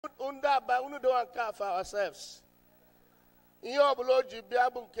don't care for ourselves. In your blood, you be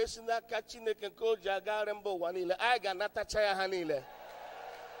able to catch that catching the control Jagarambo Wanile. I got not a chaya hanile.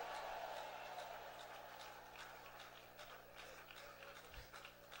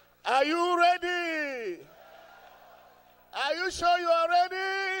 Are you ready? Are you sure you are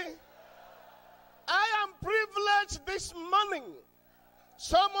ready? I am privileged this morning,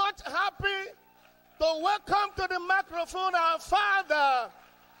 so much happy to welcome to the microphone our father,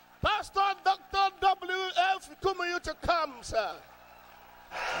 Pastor Dr. W.F. Kumuyi, to come, sir.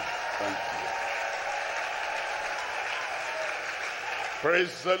 Thank you.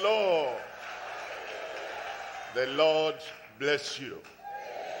 Praise the Lord. The Lord bless you.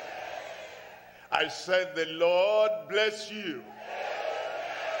 I said the Lord bless you.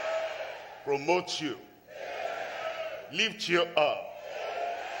 Promote you. Lift you up.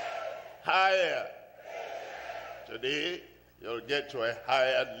 Higher. Today, you'll get to a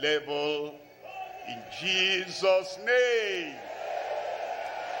higher level in Jesus' name.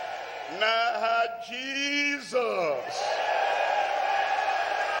 Now, Jesus.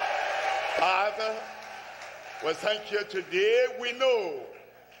 Father, we thank you today. We know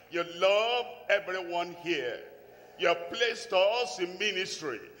you love everyone here. You have placed us in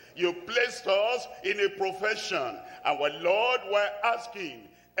ministry. You placed us in a profession. Our Lord, we're asking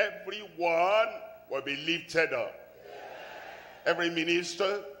everyone will be lifted up. Every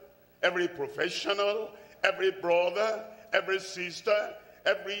minister, every professional, every brother, every sister,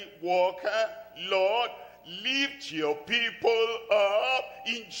 every worker, Lord, lift your people up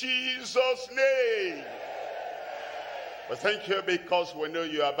in Jesus' name. But thank you because we know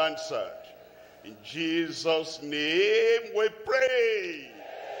you have answered. In Jesus' name we pray.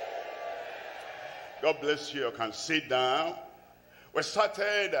 God bless you. You can sit down. We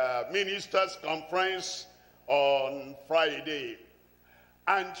started a ministers' conference on Friday,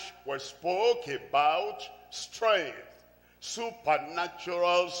 and we spoke about strength,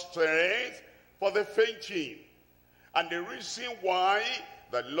 supernatural strength for the fainting. And the reason why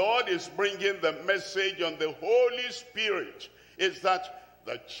the Lord is bringing the message on the Holy Spirit is that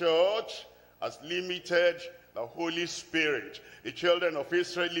the church has limited the Holy Spirit. The children of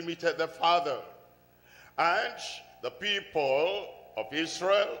Israel limited the Father. And the people of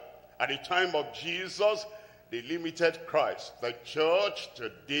Israel at the time of Jesus, they limited Christ. The church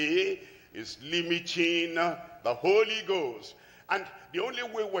today is limiting the Holy Ghost. And the only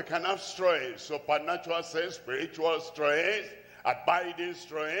way we can have strength, supernatural strength, spiritual strength, abiding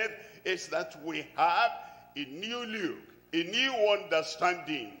strength, is that we have a new look, a new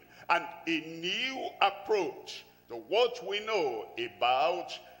understanding, and a new approach to what we know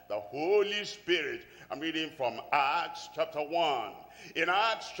about the Holy Spirit. I'm reading from Acts chapter 1. In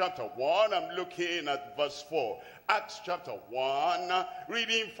Acts chapter 1, I'm looking at verse 4. Acts chapter 1,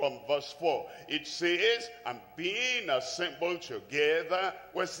 reading from verse 4. It says, and being assembled together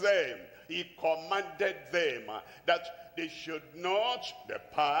with them, he commanded them that they should not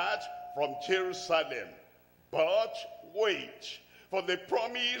depart from Jerusalem, but wait for the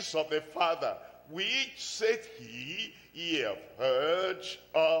promise of the Father, which saith he, ye have heard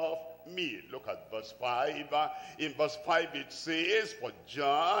of me. Look at verse 5. In verse 5 it says, for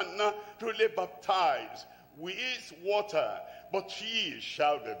John truly baptized with water, but ye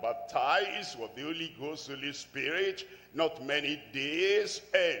shall be baptized with the Holy Ghost, Holy Spirit, not many days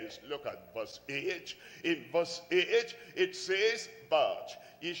hence. Look at verse 8. In verse 8 it says, but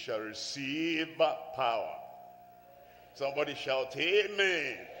ye shall receive power. Somebody shout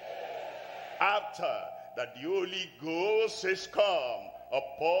amen. After that the Holy Ghost is come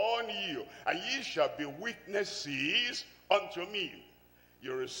upon you, and ye shall be witnesses unto me.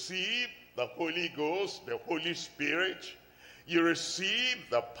 You receive the Holy Ghost, the Holy Spirit. You receive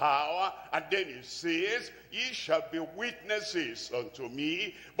the power, and then it says, ye shall be witnesses unto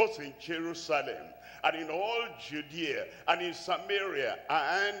me, both in Jerusalem, and in all Judea, and in Samaria,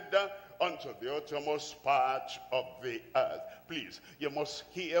 and unto the uttermost part of the earth. Please, you must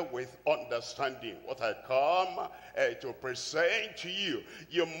hear with understanding what I come to present to you.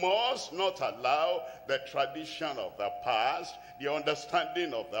 You must not allow the tradition of the past, the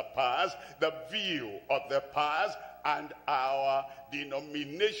understanding of the past, the view of the past, and our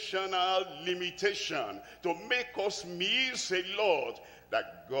denominational limitation to make us miss a lot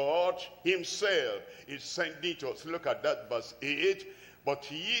that God himself is sending to us. Look at that verse 8.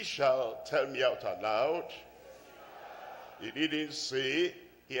 But ye shall, tell me out aloud. He didn't say,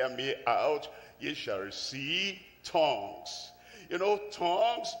 hear me out, ye shall receive tongues. You know,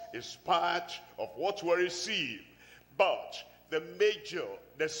 tongues is part of what we receive. But the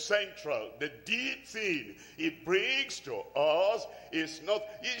the central, the deep thing he brings to us is not,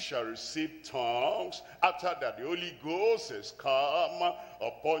 ye shall receive tongues after that the Holy Ghost is come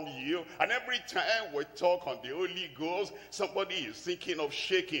upon you. And every time we talk on the Holy Ghost, somebody is thinking of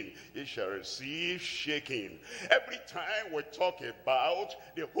shaking. Ye shall receive shaking. Every time we talk about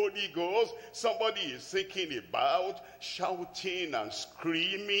the Holy Ghost, somebody is thinking about shouting and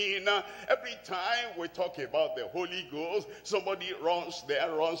screaming. Every time we talk about the Holy Ghost, somebody runs there,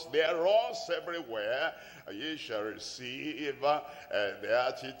 runs everywhere. Ye shall receive the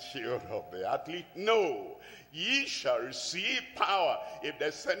attitude of the athlete. No, ye shall receive power. If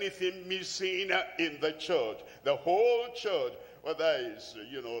there's anything missing in the church, the whole church, whether it's,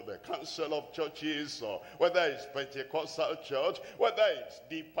 the Council of Churches, or whether it's Pentecostal church, whether it's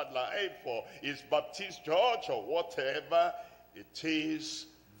Deeper Life, or it's Baptist church, or whatever, it is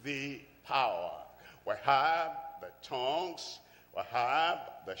the power. We have the tongues, we have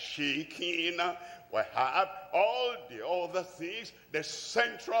the shaking, we have all the other things. The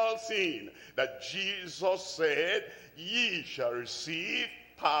central thing that Jesus said, ye shall receive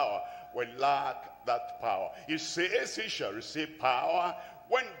power. We lack that power. He says he shall receive power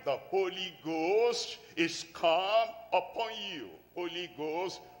when the Holy Ghost is come upon you. Holy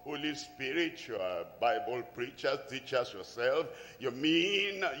Ghost, Holy Spirit, you are Bible preachers, teachers yourself. You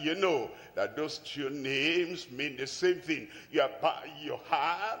mean, you know that those two names mean the same thing. You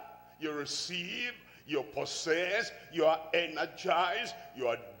have, you receive, you possess, you are energized, you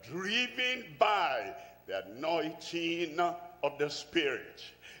are driven by the anointing of the Spirit,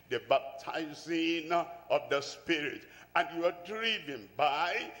 the baptizing of the Spirit. And you are driven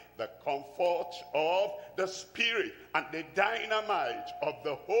by the comfort of the Spirit and the dynamite of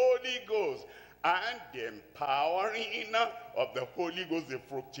the Holy Ghost and the empowering of the Holy Ghost, the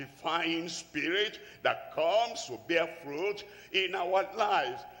fructifying Spirit that comes to bear fruit in our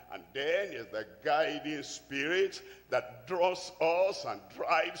lives. And then is the guiding Spirit that draws us and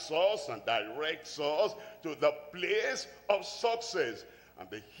drives us and directs us to the place of success. And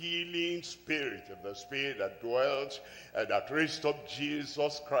the healing Spirit, the Spirit that dwelt and that raised up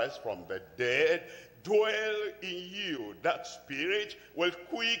Jesus Christ from the dead, dwell in you. That Spirit will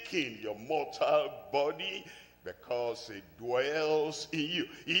quicken your mortal body because it dwells in you.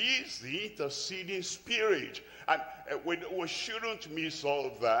 He is the interceding Spirit. And we shouldn't miss all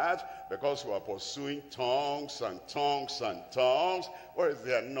that because we are pursuing tongues and tongues and tongues. Where is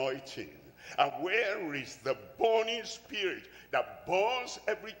the anointing? And where is the burning Spirit that burns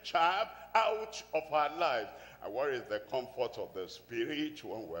every chaff out of our lives? And where is the comfort of the Spirit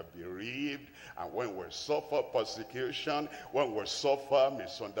when we're bereaved and when we suffer persecution, when we suffer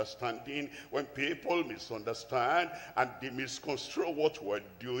misunderstanding, when people misunderstand and they misconstrue what we're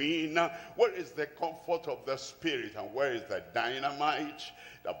doing? Where is the comfort of the Spirit? And where is the dynamite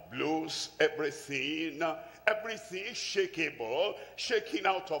that blows everything shakeable, shaking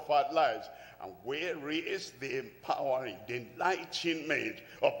out of our lives? And where is the empowering, the enlightenment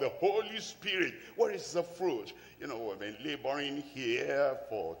of the Holy Spirit? Where is the fruit? You know, we've been laboring here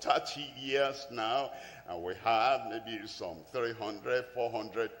for 30 years now, and we have maybe some 300,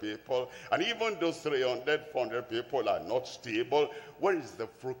 400 people. And even those 300, 400 people are not stable. Where is the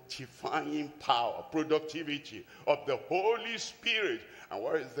fructifying power, productivity of the Holy Spirit? And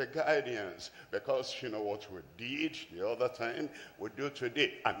where is the guidance? Because you know what we did the other time, we do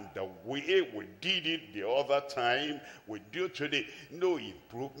today. And the way we did it the other time, we do today. No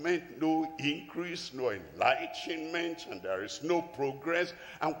improvement, no increase, no enlightenment, and there is no progress.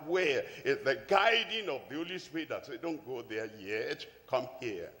 And where is the guiding of the Holy Spirit that say, don't go there yet, come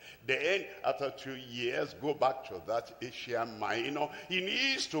here. Then after 2 years, go back to that Asia Minor. He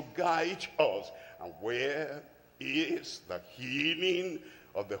needs to guide us. And where is the healing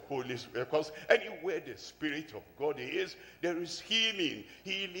of the Holy Spirit? Because anywhere the Spirit of God is, there is healing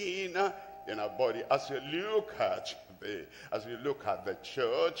in our body. As you look at the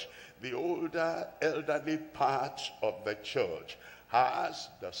church, the older elderly part of the church has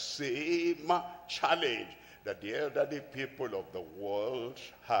the same challenge that the elderly people of the world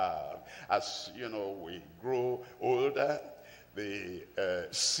have. As you know, we grow older, the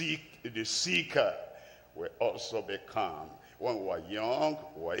seeker will also become. When we were young,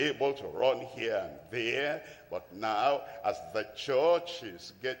 we were able to run here and there. But now, as the church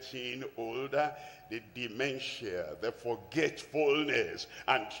is getting older, the dementia, the forgetfulness,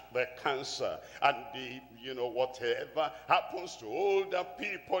 and the cancer, and the, whatever happens to older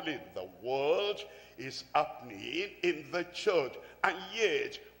people in the world is happening in the church. And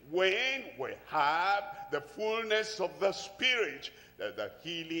yet, when we have the fullness of the Spirit, the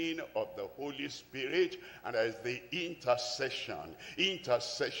healing of the Holy Spirit, and as the intercession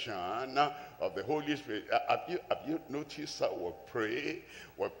of the Holy Spirit. Have you noticed how we pray?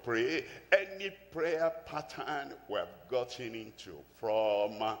 We pray any prayer pattern we have gotten into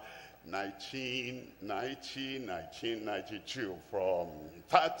from 1992, from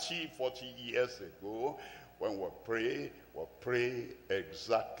 30, 40 years ago. When we pray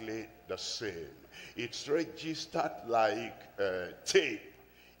exactly the same. It's registered like tape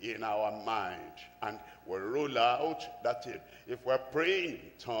in our mind, and we roll out that tape. If we're praying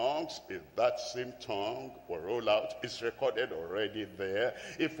in tongues, if that same tongue we roll out, it's recorded already there.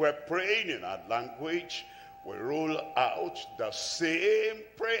 If we're praying in our language, we roll out the same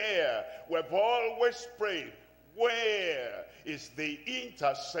prayer we've always prayed. Where is the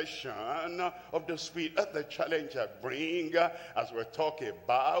intercession of the Spirit? That's the challenge I bring as we talk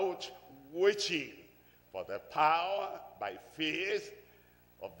about waiting for the power by faith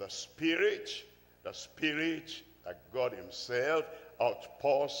of the Spirit that God himself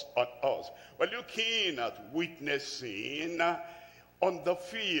outpours on us. We're looking at witnessing on the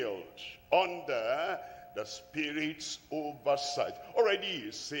field under the Spirit's oversight. Already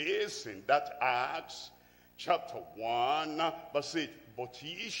it says in that Acts chapter 1, verse 8, but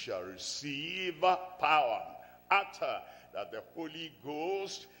ye shall receive power after that the Holy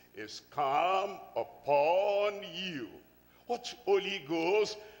Ghost is come upon you. What Holy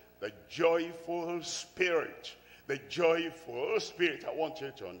Ghost? The joyful Spirit. The joyful Spirit. I want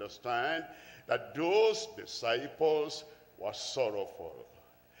you to understand that those disciples were sorrowful.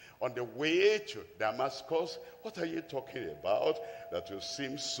 On the way to Damascus, what are you talking about that you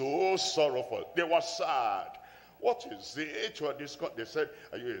seem so sorrowful? They were sad. What is it? They said,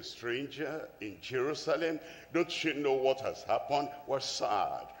 are you a stranger in Jerusalem? Don't you know what has happened? We're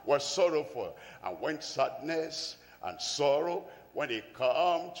sad. We're sorrowful. And when sadness and sorrow, when they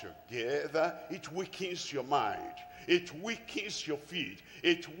come together, it weakens your mind. It weakens your feet.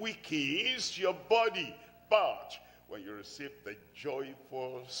 It weakens your body. But when you receive the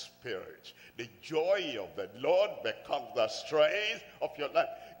joyful Spirit, the joy of the Lord becomes the strength of your life.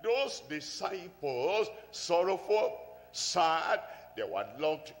 Those disciples, sorrowful, sad, they were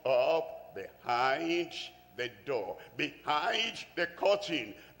locked up behind the door, behind the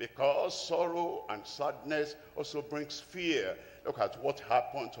curtain, because sorrow and sadness also brings fear. Look at what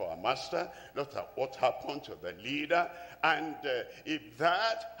happened to our master. Look at what happened to the leader. And if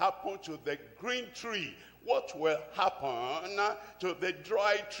that happened to the green tree, what will happen to the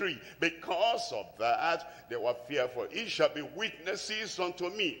dry tree? Because of that, they were fearful. Ye shall be witnesses unto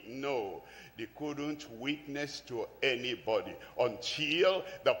me. No, they couldn't witness to anybody until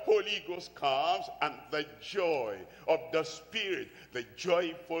the Holy Ghost comes and the joy of the Spirit, the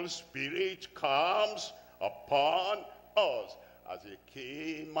joyful Spirit comes upon us as he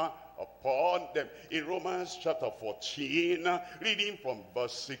came upon them. In Romans chapter 14, reading from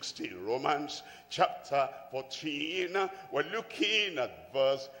verse 16. Romans chapter 14, we're looking at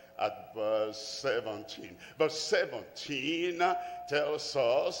verse 17. Verse 17 tells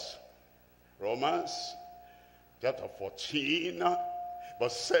us, Romans chapter 14,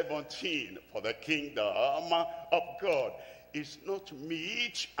 verse 17, for the kingdom of God is not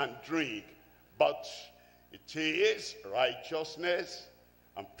meat and drink, but it is righteousness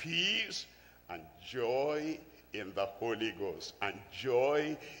and peace and joy in the Holy Ghost. And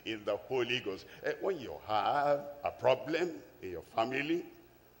joy in the Holy Ghost. When you have a problem in your family,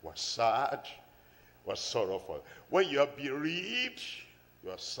 we're sad, we're sorrowful. When you're bereaved,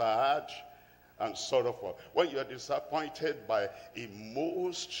 you're sad and sorrowful. When you're disappointed by the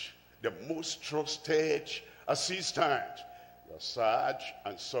most trusted assistant, you're sad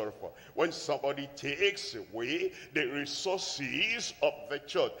and sorrowful. When somebody takes away the resources of the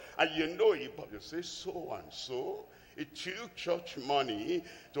church, and you know it, but you say, so and so, it took church money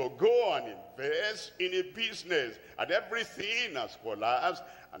to go and invest in a business, and everything has collapsed,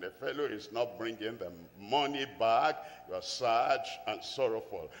 and the fellow is not bringing the money back. You are sad and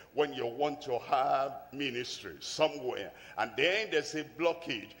sorrowful. When you want to have ministry somewhere, and then there's a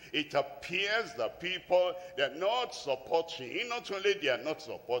blockage, it appears that people, they're not supporting. Not only they are not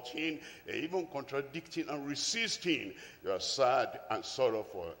supporting, they're even contradicting and resisting. You are sad and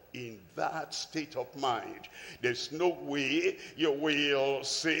sorrowful. In that state of mind, there's no way you will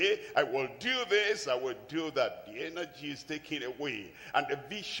say, I will do this, I will do that. The energy is taken away, and the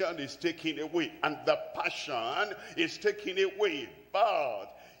vision is taken away, and the passion is taken away.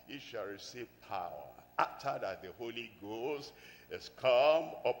 But you shall receive power after that the Holy Ghost has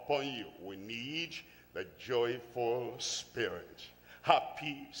come upon you. We need the joyful Spirit.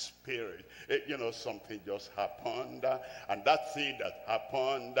 happy spirit. You know, something just happened, and that thing that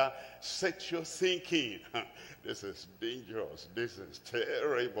happened set you thinking, this is dangerous, this is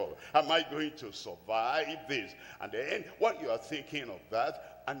terrible. Am I going to survive this? And then when you are thinking of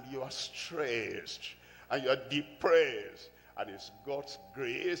that, and you are stressed, and you are depressed, and it's God's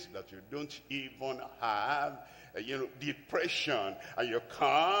grace that you don't even have, depression, and you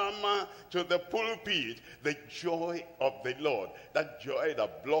come to the pulpit, the joy of the Lord, that joy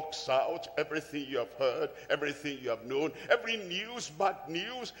that blocks out everything you have heard, everything you have known, every news, bad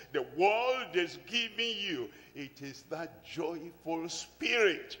news the world is giving you. It is that joyful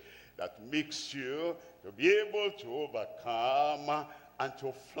spirit that makes you to be able to overcome and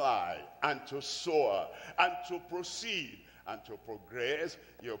to fly and to soar and to proceed and to progress.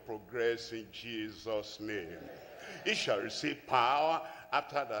 You progress in Jesus' name. You shall receive power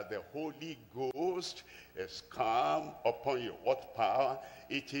after that the Holy Ghost is come upon you. What power?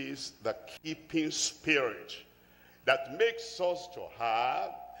 It is the keeping spirit that makes us to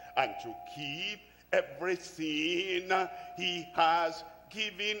have and to keep everything he has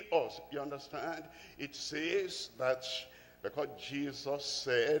given us. You understand? It says that because Jesus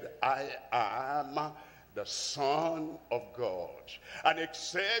said, I am the Son of God, and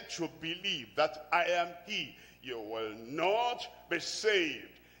except you believe that I am he, you will not be saved.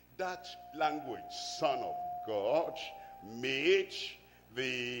 That language, Son of God, made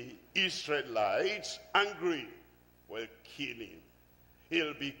the Israelites angry. Will kill him.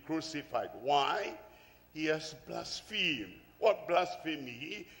 He'll be crucified. Why? He has blasphemed. What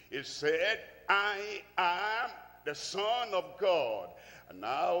blasphemy? He said, I am the Son of God. And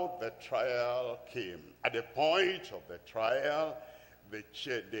now the trial came. At the point of the trial,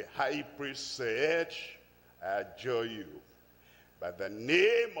 the high priest said, I adjure you, by the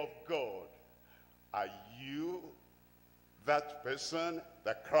name of God, are you that person,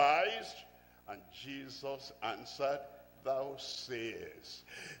 the Christ? And Jesus answered, thou sayest.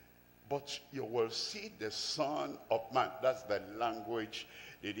 But you will see the Son of Man. That's the language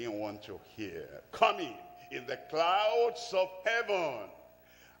they didn't want to hear. Coming in the clouds of heaven.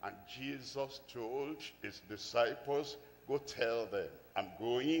 And Jesus told his disciples, go tell them, I'm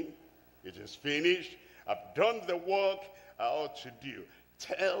going, it is finished, I've done the work I ought to do.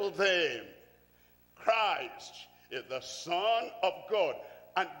 Tell them, Christ is the Son of God,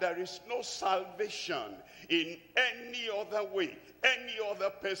 and there is no salvation in any other way, any other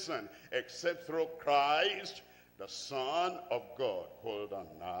person, except through Christ, the Son of God. Hold on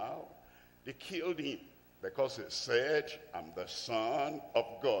now. They killed him because he said, I'm the Son of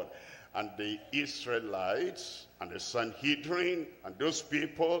God. And the Israelites and the Sanhedrin and those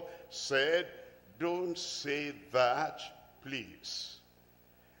people said, don't say that, please.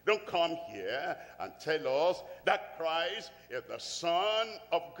 Don't come here and tell us that Christ is the Son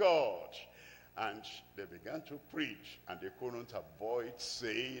of God. And they began to preach, and they couldn't avoid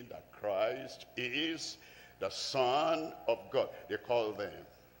saying that Christ is the Son of God. They called them.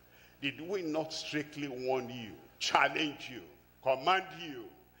 Did we not strictly warn you, challenge you, command you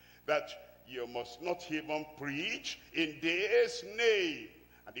that you must not even preach in this name?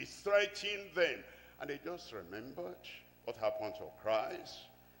 And he threatened them. And they just remembered what happened to Christ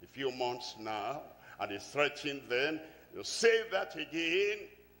a few months now. And he threatened them. You say that again,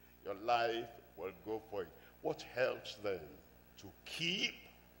 your life will go for it. What helps them? To keep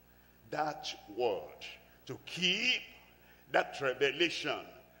that word. To keep that revelation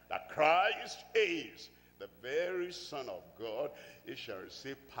that Christ is the very Son of God. He shall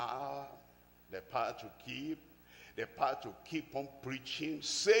receive power, the power to keep, the power to keep on preaching,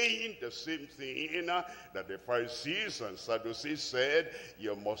 saying the same thing that the Pharisees and Sadducees said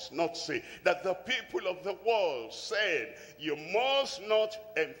you must not say, that the people of the world said you must not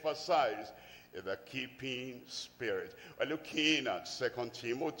emphasize. The keeping spirit. We're looking at 2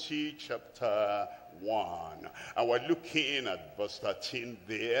 Timothy chapter 1, and we're looking at verse 13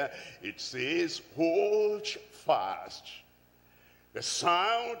 there. It says, hold fast the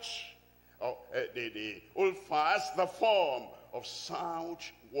sound of hold fast the form of sound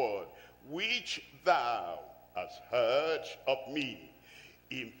word which thou hast heard of me,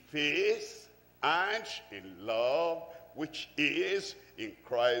 in faith and in love which is in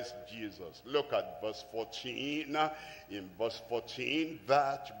Christ Jesus. Look at verse 14. In verse 14,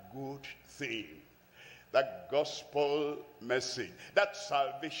 that good thing, that gospel message, that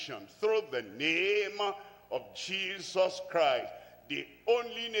salvation through the name of Jesus Christ, the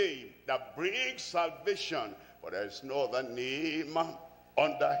only name that brings salvation, for there is no other name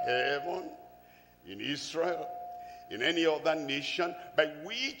under heaven, in Israel, in any other nation, by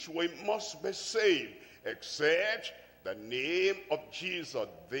which we must be saved, except the name of Jesus.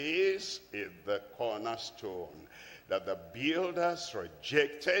 This is the cornerstone that the builders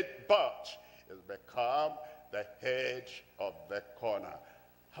rejected, but has become the head of the corner.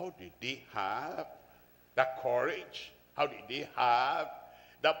 How did they have that courage? How did they have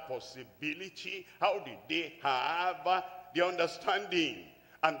that possibility? How did they have the understanding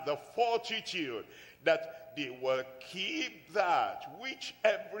and the fortitude that they will keep that which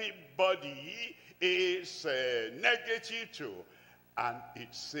everybody is negative to? And it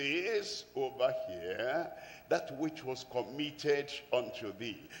says over here, that which was committed unto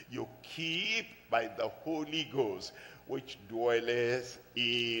thee, you keep by the Holy Ghost, which dwelleth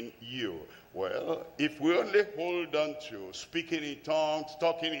in you. Well, if we only hold on to speaking in tongues,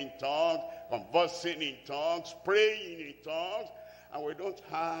 talking in tongues, conversing in tongues, praying in tongues, and we don't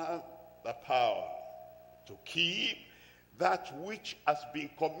have the power to keep that which has been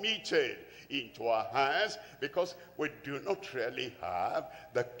committed into our hands, because we do not really have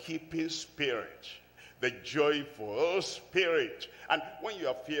the keeping spirit, the joyful spirit. And when you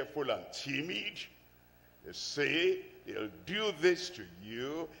are fearful and timid, they say they'll do this to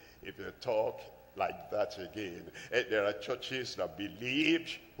you if you talk like that again. There are churches that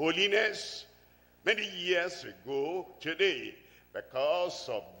believed holiness many years ago today, because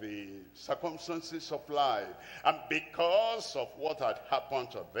of the circumstances of life, and because of what had happened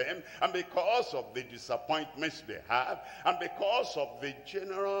to them, and because of the disappointments they have, and because of the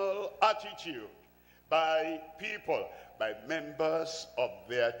general attitude by people, by members of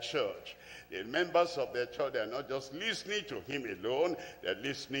their church. The members of their church, they're not just listening to him alone, they're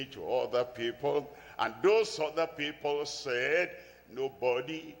listening to other people. And those other people said,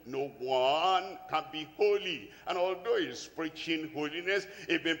 nobody, no one can be holy. And although he's preaching holiness,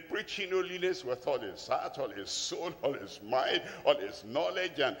 he's been preaching holiness with all his heart, all his soul, all his mind, all his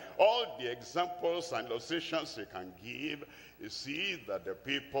knowledge, and all the examples and illustrations he can give. You see that the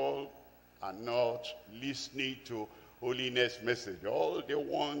people are not listening to holiness message. All they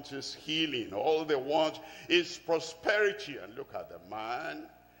want is healing. All they want is prosperity. And look at the man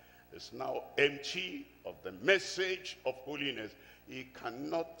is now empty of the message of holiness. He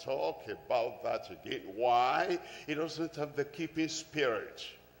cannot talk about that again. Why? He doesn't have the keeping spirit.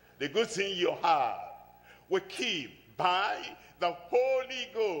 The good thing you have, we keep by the Holy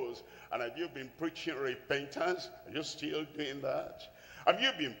Ghost. And have you been preaching repentance? Are you still doing that? Have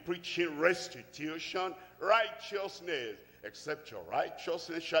you been preaching restitution, righteousness? Except your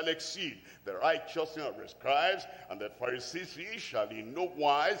righteousness shall exceed the righteousness of the scribes and the Pharisees, ye shall in no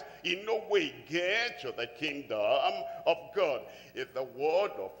wise, in no way get to the kingdom of God. If the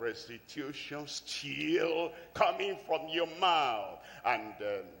word of restitution still coming from your mouth, and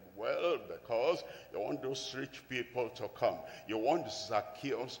well, because you want those rich people to come. You want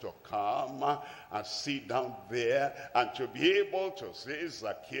Zacchaeus to come and sit down there and to be able to say,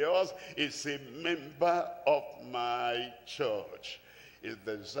 Zacchaeus is a member of my church. Is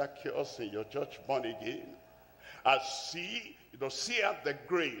the Zacchaeus in your church born again? I see, see have the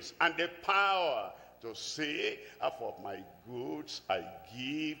grace and the power to say, half of my goods I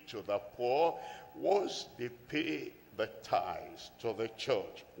give to the poor. Once they pay the tithes to the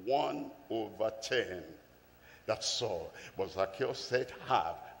church, 1/10. That's all. But Zacchaeus said,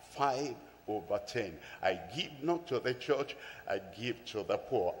 have 5/10. I give not to the church, I give to the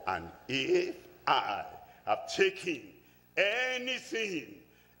poor. And if I have taken anything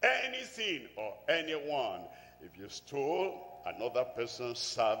or anyone, if you stole another person's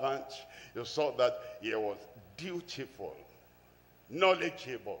servant, you saw that he was dutiful,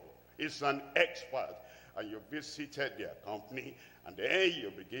 knowledgeable, he's an expert, and you visited their company, and then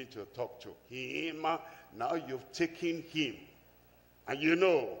you begin to talk to him. Now you've taken him, and you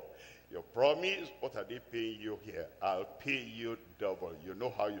know, you promise, what are they paying you here? I'll pay you double. You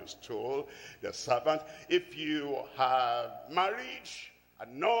know how you stole the servant. If you have married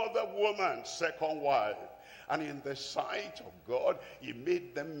another woman, second wife, and in the sight of God, he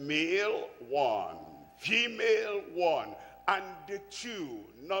made the male one, female one, and the two,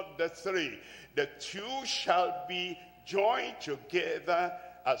 not the three. The two shall be joined together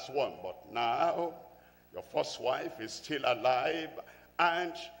as one. But now, your first wife is still alive,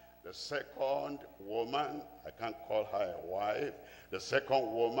 and the second woman, I can't call her a wife, the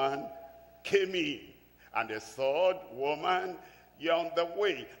second woman came in, and the third woman, you're on the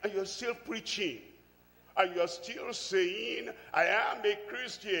way, and you're still preaching, and you're still saying, I am a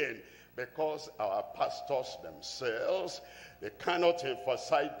Christian. Because our pastors themselves, they cannot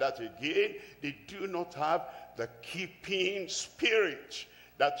emphasize that again. They do not have the keeping spirit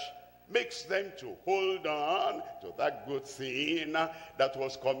that makes them to hold on to that good thing that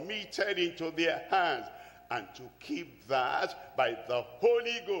was committed into their hands. and to keep that by the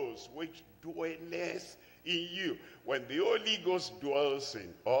Holy Ghost, which dwelleth in you. When the Holy Ghost dwells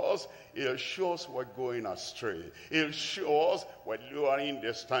in us, he'll show us we're going astray. He'll show us we're lowering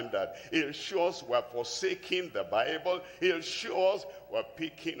the standard. He'll show us we're forsaking the Bible. He'll show us we're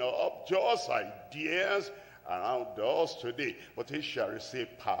picking up just ideas around us today. But he shall receive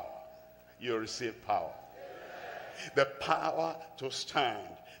power. You'll receive power. The power to stand.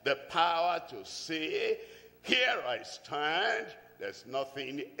 The power to say, here I stand. There's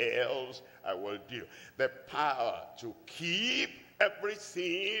nothing else I will do. The power to keep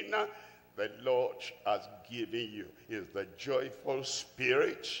everything the Lord has given you. He is the joyful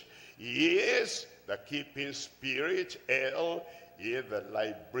spirit. He is the keeping spirit. He is the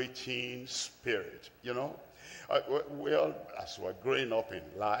liberating spirit. You know, we all, as we're growing up in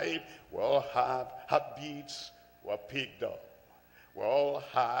life, we all have habits we're picked up. We all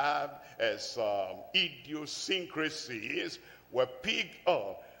have some idiosyncrasies were picked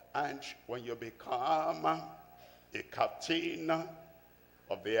up. And when you become a captain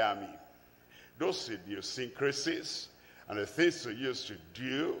of the army, those idiosyncrasies and the things you used to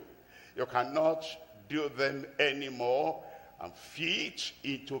do, you cannot do them anymore and fit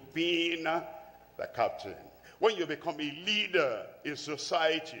into being the captain. When you become a leader in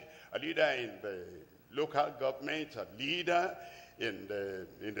society, a leader in the local government, a leader in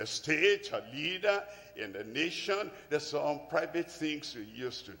the state, a leader in the nation, there's some private things you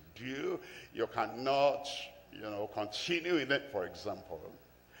used to do. You cannot, continue in it. For example,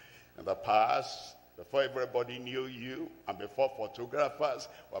 in the past, before everybody knew you and before photographers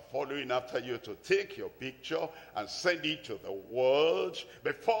were following after you to take your picture and send it to the world,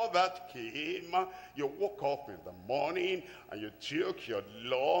 before that came, you woke up in the morning and you took your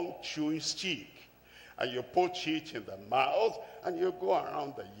long chewing stick and you put it in the mouth, and you go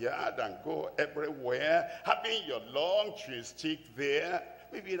around the yard and go everywhere, having your long chewing stick there.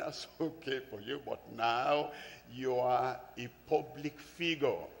 Maybe that's okay for you, but now you are a public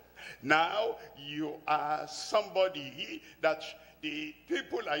figure. Now you are somebody that the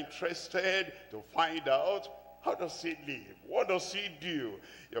people are interested to find out, how does he live? What does he do?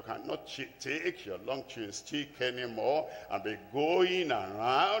 You cannot take your long chewing stick anymore and be going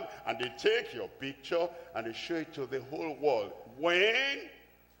around and they take your picture and they show it to the whole world. When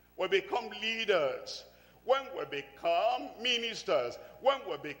we become leaders, when we become ministers, when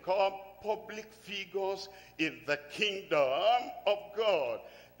we become public figures in the kingdom of God,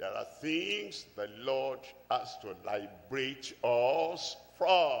 there are things the Lord has to liberate us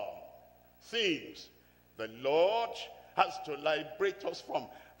from. Things the Lord has to liberate us from.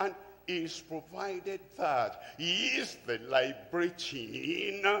 And He's provided that. He is the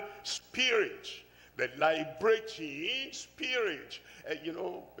liberating spirit. The liberating spirit.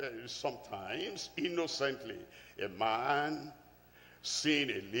 Sometimes, innocently, a man seeing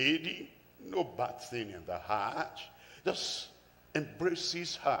a lady, no bad thing in the heart, just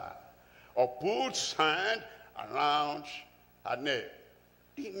embraces her or puts hand around her neck.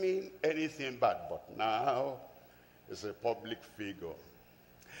 Didn't mean anything bad, but now he's a public figure.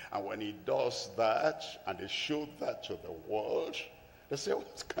 And when he does that and they show that to the world, they say,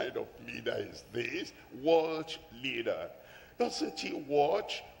 what kind of leader is this? World leader. Doesn't he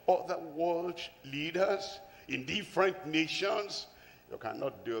watch other world leaders in different nations? You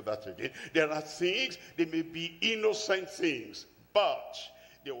cannot do that again. There are things, they may be innocent things, but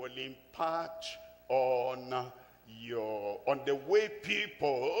they will impact on the way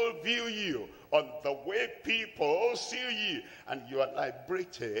people view you, on the way people see you, and you are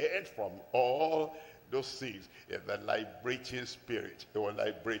liberated from all those things. In the liberating spirit, it will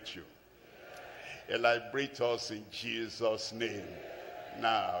liberate you. It liberate us in Jesus' name.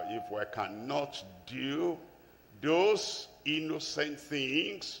 Now, if we cannot do those innocent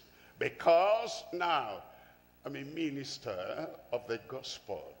things, because now I'm a minister of the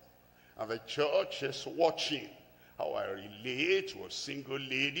gospel, and the church is watching how I relate with single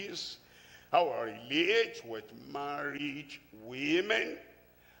ladies, how I relate with married women,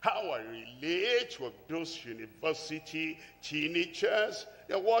 how I relate with those university teenagers.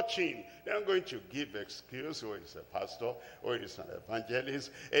 They're watching. They're not going to give excuse, oh, he's a pastor, oh, he's an evangelist.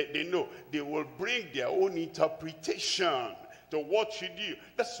 They know. They will bring their own interpretation to what you do.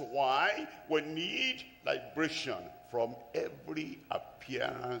 That's why we need liberation from every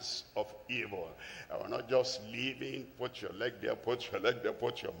appearance of evil. And we're not just living, put your leg there, put your leg there,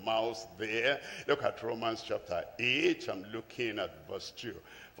 put your mouth there. Look at Romans chapter 8. I'm looking at verse 2.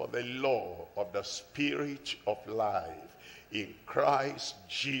 For the law of the Spirit of life in Christ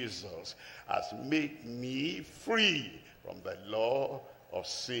Jesus has made me free from the law of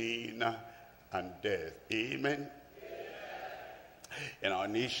sin and death. Amen. In our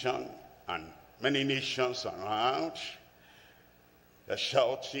nation and many nations around, they're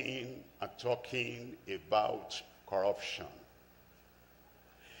shouting and talking about corruption.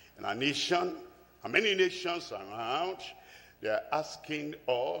 In our nation and many nations around, they're asking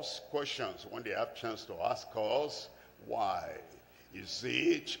us questions when they have chance to ask us, why is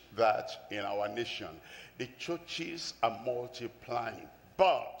it that in our nation the churches are multiplying,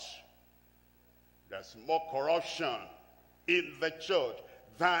 but there's more corruption in the church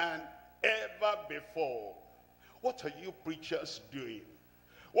than ever before? What are you preachers doing?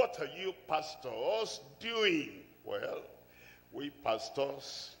 What are you pastors doing? Well, we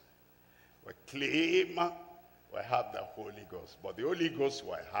pastors, we claim we have the Holy Ghost. But the Holy Ghost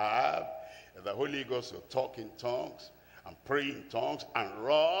we have, the Holy Ghost will talk in tongues and pray in tongues and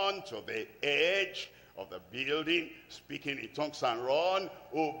run to the edge of the building, speaking in tongues, and run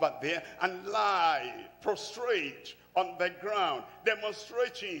over there and lie, prostrate on the ground,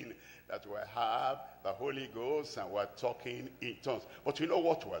 demonstrating that we have the Holy Ghost and we're talking in tongues. But you know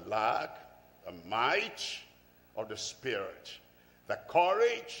what we lack? The might of the Spirit, the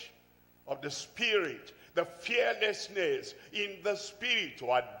courage of the Spirit, the fearlessness in the Spirit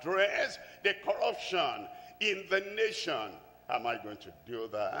to address the corruption in the nation. How am I going to do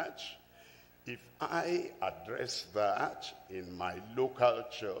that? If I address that in my local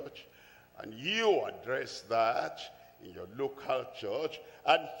church, and you address that in your local church,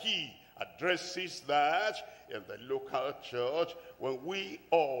 and he addresses that in the local church, when we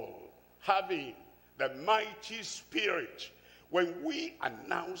all having the mighty Spirit, when we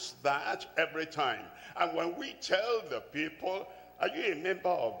announce that every time, and when we tell the people, are you a member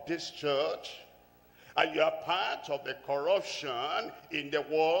of this church? Are you a part of the corruption in the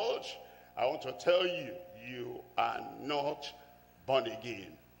world? I want to tell you, you are not born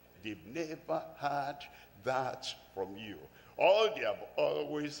again. They've never heard that from you. All they have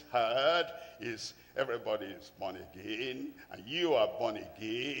always heard is everybody is born again, and you are born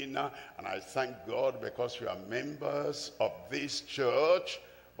again, and I thank God because you are members of this church.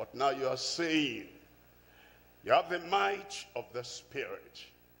 But now you are saying you have the might of the Spirit,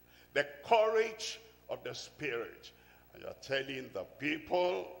 the courage of the Spirit, and you're telling the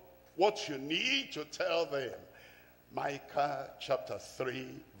people what you need to tell them. Micah chapter 3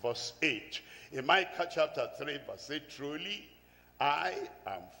 verse 8. In Micah chapter 3 verse 8, truly I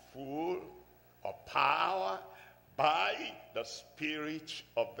am full of power by the Spirit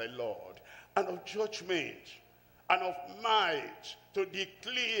of the Lord, and of judgment, and of might, to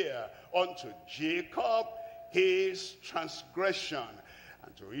declare unto Jacob his transgression,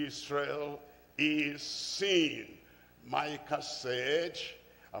 and to Israel his sin. Micah said,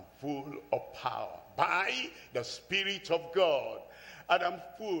 I'm full of power by the Spirit of God, and I'm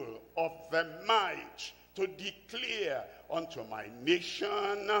full of the might to declare unto my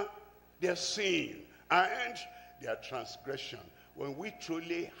nation their sin and their transgression. When we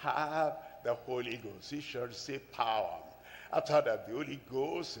truly have the Holy Ghost, he shall receive power. After that, the Holy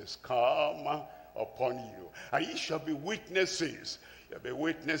Ghost is come upon you, and ye shall be witnesses. You'll be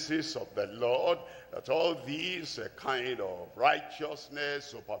witnesses of the Lord, that all these kind of righteousness,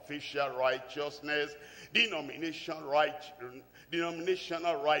 superficial righteousness, denominational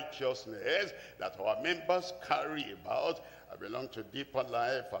righteousness that our members carry about. I belong to Deeper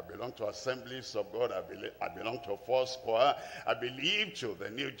Life, I belong to Assemblies of God, I belong to Foursquare, I believe to the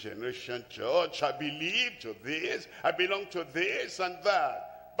New Generation Church, I believe to this, I belong to this and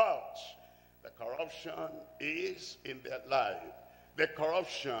that. But the corruption is in their life. The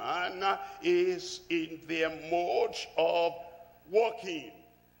corruption is in their mode of walking.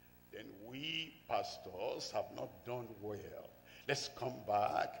 Then we pastors have not done well. Let's come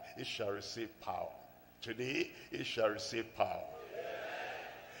back. He shall receive power. Today, he shall receive power.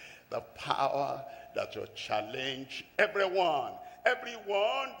 The power that will challenge everyone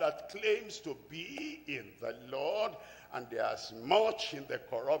that claims to be in the Lord, and there's much in the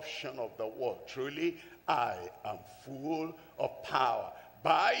corruption of the world. Truly, I am full of power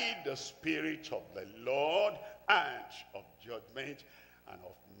by the Spirit of the Lord, and of judgment, and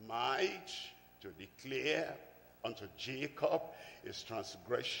of might, to declare unto Jacob his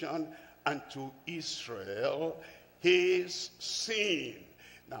transgression, and to Israel his sin.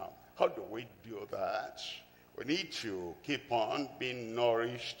 Now, how do we do that? We need to keep on being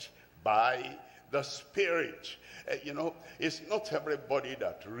nourished by the Spirit. You know, it's not everybody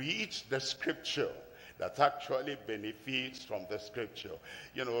that reads the scripture that actually benefits from the scripture.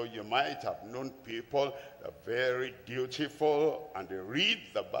 You know, you might have known people that are very dutiful, and they read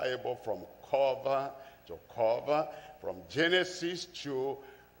the Bible from cover to cover, from Genesis to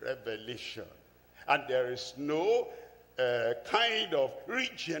Revelation. And there is no kind of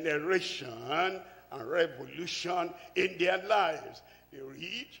regeneration and revolution in their lives. They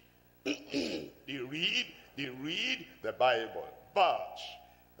read, they read the Bible, but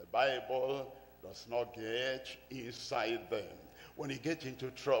the Bible does not get inside them. When they get into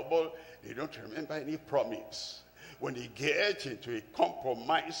trouble, they don't remember any promise. When they get into a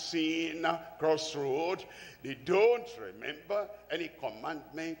compromising crossroad, they don't remember any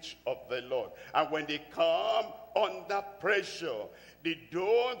commandment of the Lord. And when they come under pressure, they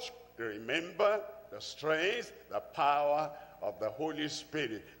don't remember the strength, the power of the Holy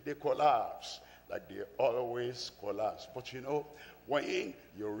Spirit. They collapse like they always collapse. But you know, when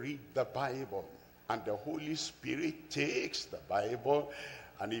you read the Bible and the Holy Spirit takes the Bible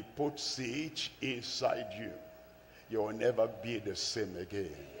and he puts it inside you, you will never be the same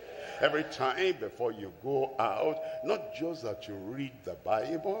again. Every time before you go out, not just that you read the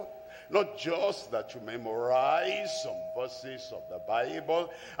Bible, not just that you memorize some verses of the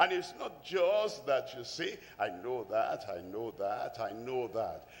Bible, and it's not just that you say, I know that, I know that, I know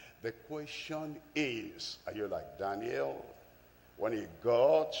that. The question is, are you like Daniel when he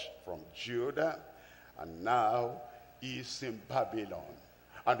got from Judah and now he's in Babylon?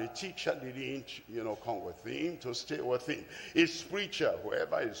 And the teacher didn't, come with him to stay with him. His preacher,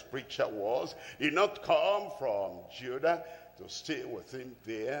 whoever his preacher was, did not come from Judah to stay with him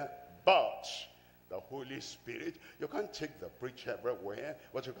there. But the Holy Spirit, you can't take the preacher everywhere,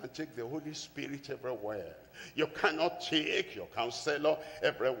 but you can take the Holy Spirit everywhere. You cannot take your counselor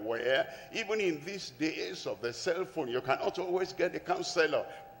everywhere. Even in these days of the cell phone, you cannot always get a counselor.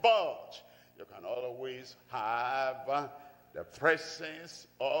 But you can always have the presence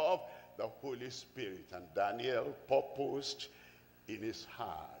of the Holy Spirit. And Daniel purposed in his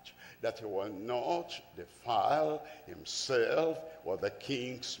heart that he will not defile himself with the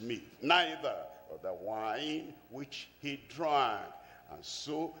king's meat, neither with the wine which he drank. And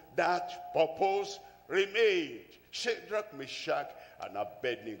so that purpose remained. Shadrach, Meshach, and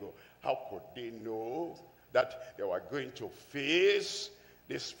Abednego, how could they know that they were going to face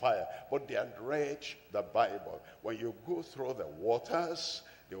this fire? But they had read the Bible. When you go through the waters,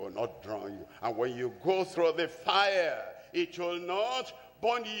 they will not drown you. And when you go through the fire, it will not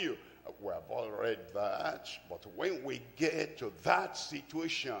burn you. We have all read that. But when we get to that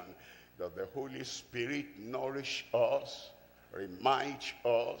situation, that the Holy Spirit nourish us, remind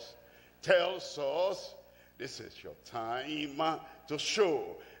us, tells us, this is your time to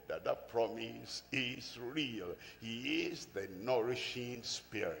show that the promise is real. He is the nourishing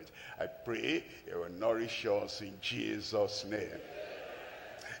Spirit. I pray He will nourish us in Jesus' name.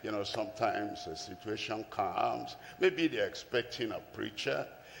 Sometimes a situation comes. Maybe they're expecting a preacher,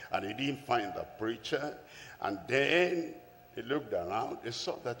 and they didn't find the preacher. And then they looked around. They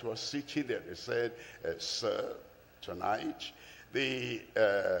saw that he was sitting there. They said, sir, tonight, the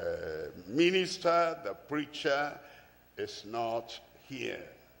minister, the preacher, is not here.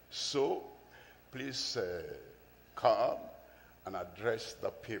 So, please come and address the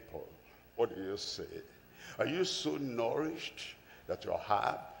people. What do you say? Are you so nourished that you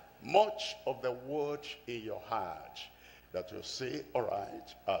have much of the word in your heart that you say, all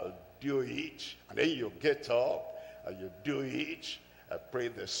right, I'll do it. And then you get up and you do it. I pray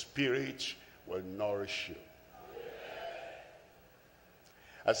the Spirit will nourish you.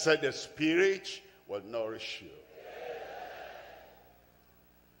 I said the Spirit will nourish you.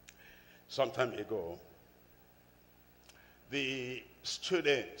 Some time ago, the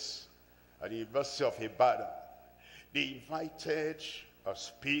students at the University of Ibadan, they invited a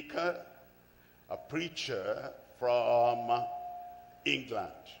speaker, a preacher from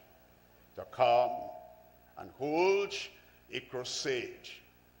England to come and hold a crusade.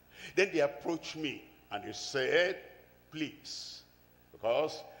 Then they approached me and they said, please,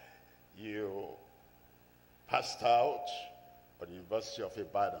 because you passed out at the University of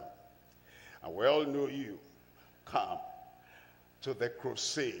Ibadan, and we all know you, come to the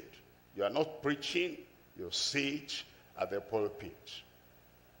crusade. You are not preaching, you sit at the pulpit,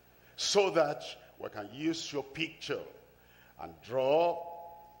 so that we can use your picture and draw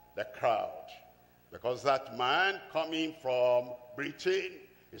the crowd. Because that man coming from Britain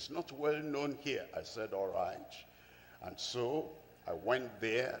is not well known here. I said, all right. And so I went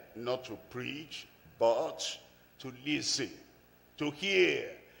there not to preach, but to listen, to hear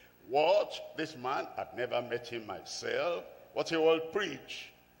what this man, I'd never met him myself, what he will preach.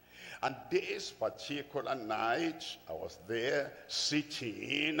 And this particular night, I was there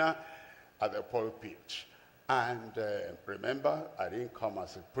sitting at the pulpit. And remember, I didn't come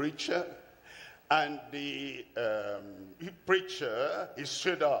as a preacher. And the preacher, he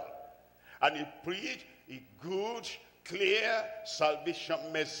stood up. And he preached a good, clear salvation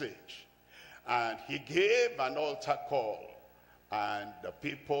message. And he gave an altar call. And the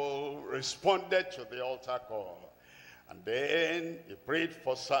people responded to the altar call. And then he prayed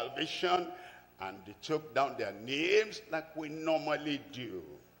for salvation. And they took down their names like we normally do.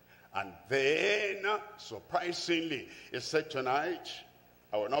 And then, surprisingly, he said, tonight,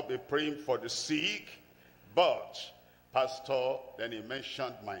 I will not be praying for the sick, but Pastor, then he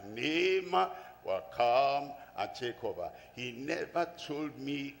mentioned my name, will come and take over. He never told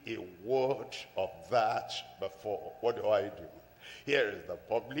me a word of that before. What do I do? Here is the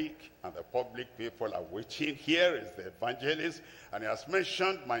public, and the public people are waiting. Here is the evangelist, and he has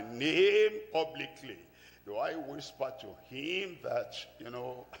mentioned my name publicly. Do I whisper to him that,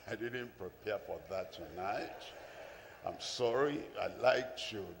 I didn't prepare for that tonight? I'm sorry, I'd like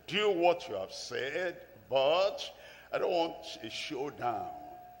to do what you have said, but I don't want a showdown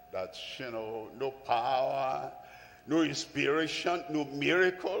that, no power, no inspiration, no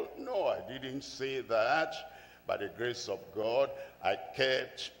miracle. No, I didn't say that. By the grace of God, I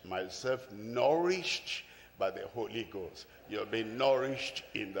kept myself nourished by the Holy Ghost. You'll be nourished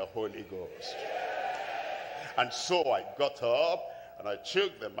in the Holy Ghost. And so I got up and I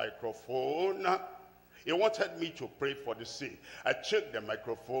took the microphone. He wanted me to pray for the sick. I took the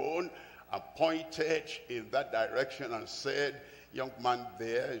microphone and pointed in that direction and said, young man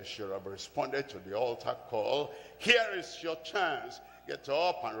there, you should have responded to the altar call. Here is your chance. Get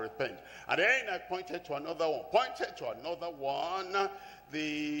up and repent. And then I pointed to another one.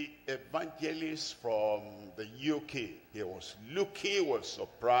 The evangelist from the UK. He was looking, was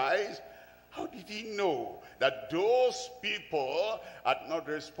surprised. How did he know that those people had not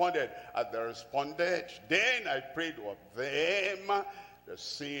responded? As they responded, then I prayed with them. The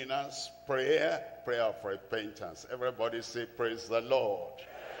sinner's prayer of repentance. Everybody say, praise the Lord.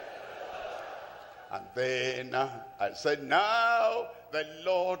 And then I said, now the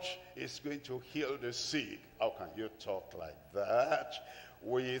Lord is going to heal the sick. How can you talk like that?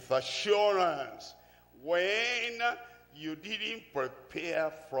 With assurance. When you didn't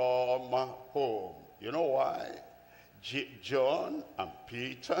prepare from home. You know why? John and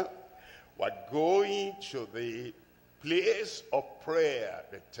Peter were going to the place of prayer,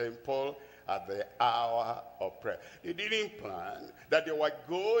 the temple, at the hour of prayer. They didn't plan that they were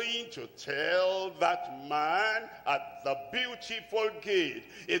going to tell that man at the beautiful gate,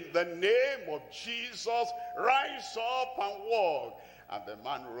 in the name of Jesus, rise up and walk. And the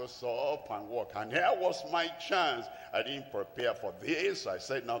man rose up and walked. And here was my chance. I didn't prepare for this. I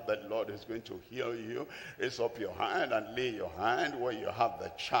said, now the Lord is going to heal you. Raise up your hand and lay your hand where you have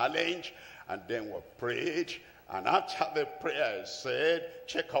the challenge. And then we prayed. And after the prayer, I said,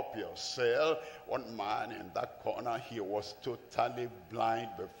 check up yourself. One man in that corner, he was totally blind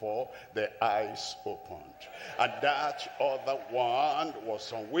before the eyes opened. And that other one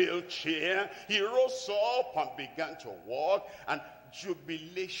was on wheelchair. He rose up and began to walk. And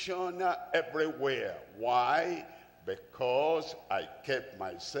jubilation everywhere. Why? Because I kept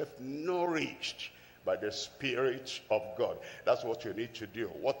myself nourished by the Spirit of God. That's what you need to do.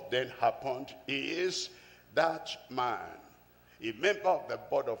 What then happened is that man, a member of the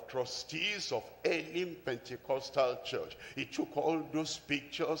board of trustees of Elim Pentecostal Church, he took all those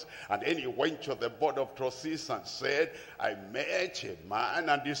pictures and then he went to the board of trustees and said, I met a man,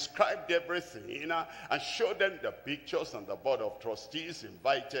 and described everything and showed them the pictures, and the board of trustees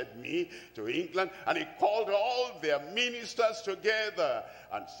invited me to England, and he called all their ministers together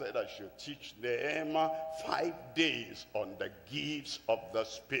and said I should teach them 5 days on the gifts of the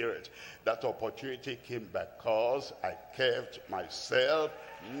Spirit. That opportunity came because I kept myself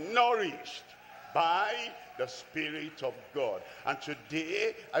nourished by the Spirit of God. And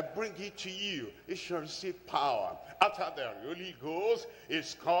today I bring it to you. You shall receive power after the Holy Ghost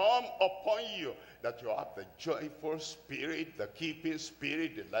is come upon you, that you have the joyful spirit, the keeping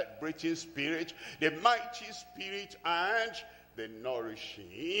spirit, the light-breathing spirit, the mighty spirit, and the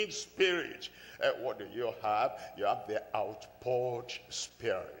nourishing spirit. What do you have? You have the outpoured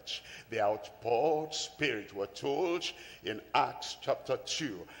spirit. The outpoured spirit, we're told in Acts chapter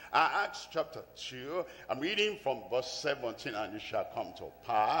 2. Acts chapter 2, I'm reading from verse 17. And it shall come to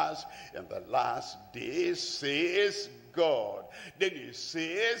pass in the last days, says God. Then he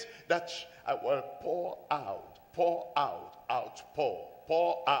says that I will pour out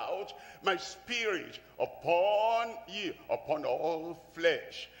my spirit upon you, upon all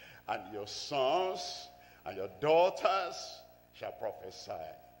flesh, and your sons and your daughters shall prophesy,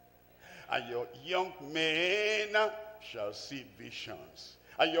 and your young men shall see visions,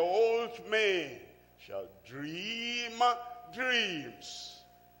 and your old men shall dream dreams.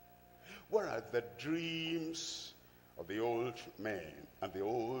 What are the dreams of the old men and the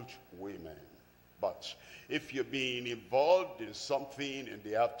old women? But if you're being involved in something in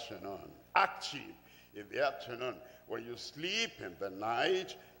the afternoon, active in the afternoon, when you sleep in the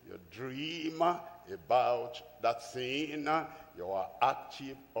night, you dream about that thing you are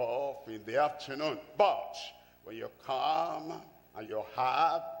active of in the afternoon. But when you come and you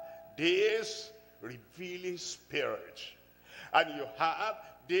have this revealing spirit, and you have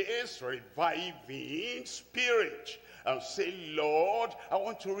this reviving spirit, and say, Lord, I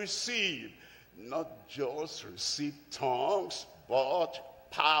want to receive, not just receive tongues, but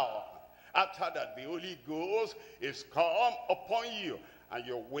power. After that, the Holy Ghost is come upon you, and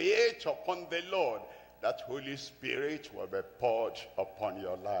you wait upon the Lord. That Holy Spirit will be poured upon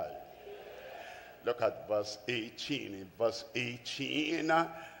your life. Look at verse 18. In verse 18,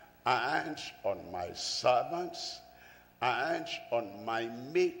 and on my servants, and on my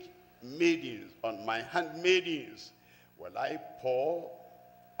maidens, on my handmaidens, will I pour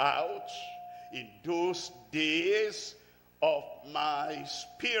out in those days of my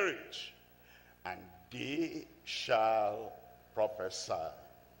spirit, and they shall prophesy.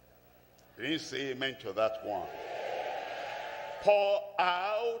 Please say amen to that one. Pour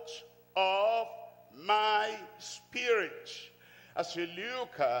out of my spirit. As you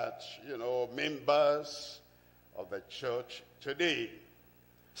look at, members of the church today,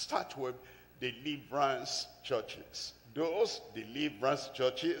 start with deliverance churches. Those deliverance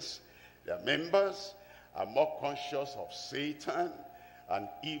churches, their members are more conscious of Satan and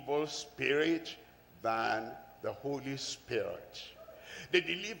evil spirit than the Holy Spirit. The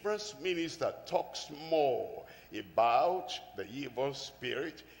deliverance minister talks more about the evil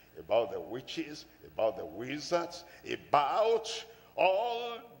spirit, about the witches, about the wizards, about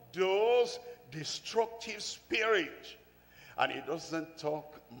all those destructive spirits. And he doesn't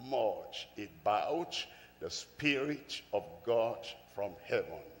talk much about the Spirit of God from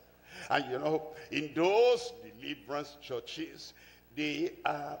heaven. And in those deliverance churches, they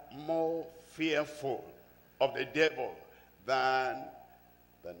are more fearful of the devil than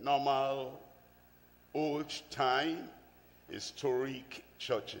the normal old-time historic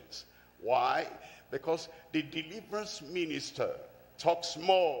churches. Why? Because the deliverance minister talks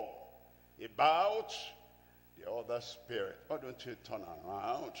more about the other spirit. Why don't you turn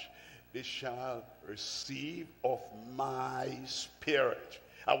around? They shall receive of my spirit.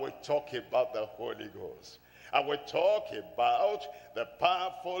 I will talk about the Holy Ghost. I will talk about the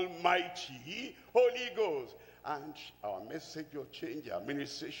powerful, mighty Holy Ghost. And our message will change, our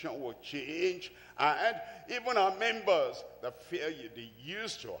administration will change, and even our members, the fear they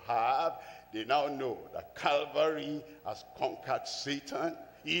used to have, they now know that Calvary has conquered Satan,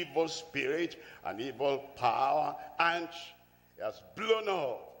 evil spirit, and evil power, and he has blown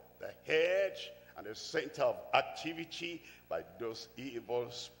off the head and the center of activity by those evil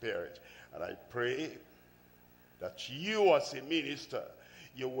spirits. And I pray that you as a minister,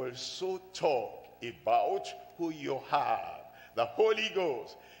 you will so talk about who you have, the Holy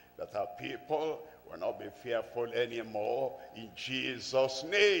Ghost, that our people will not be fearful anymore in Jesus'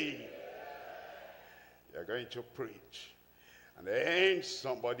 name. You're going to preach, and then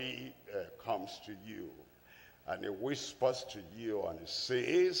somebody comes to you and he whispers to you and he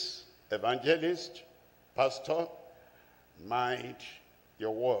says, evangelist, pastor, mind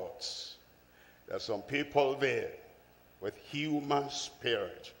your words. There's some people there with human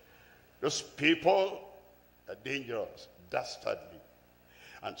spirit. Those people are dangerous, dastardly.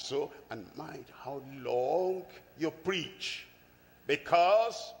 And mind how long you preach.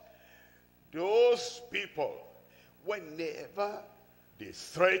 Because those people, whenever they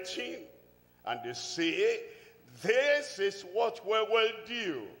threaten and they say, this is what we will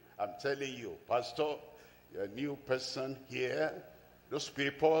do. I'm telling you, pastor, you're a new person here. Those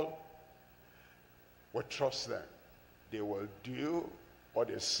people, we trust them. They will do what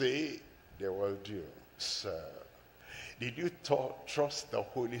they say they will do. Sir, did you trust the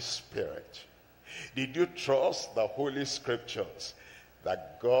Holy Spirit? Did you trust the Holy Scriptures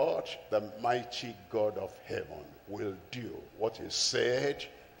that God, the mighty God of heaven, will do what he said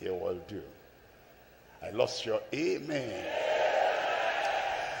he will do? I lost your amen.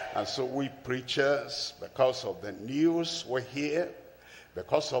 And so we preachers, because of the news we hear,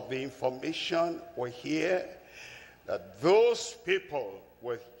 because of the information we hear, that those people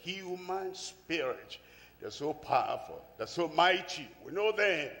with human spirit, they're so powerful, they're so mighty, we know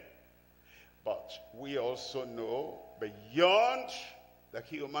them. But we also know beyond the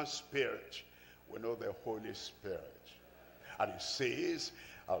human spirit, we know the Holy Spirit. And it says,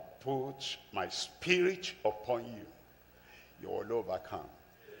 I'll put my spirit upon you. You will overcome.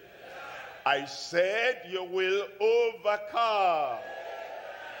 I said you will overcome.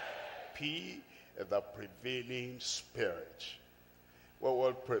 P, the prevailing spirit. What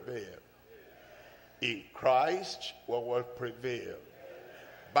will prevail? In Christ, what will prevail?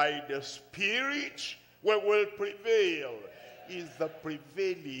 By the Spirit, what will prevail? Is the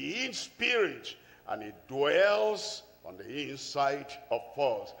prevailing spirit, and it dwells on the inside of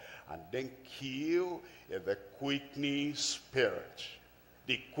us. And then Q is the quickening spirit.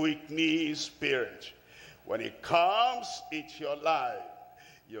 The quickening spirit. When it comes into your life,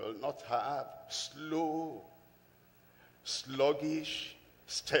 you'll not have slow, sluggish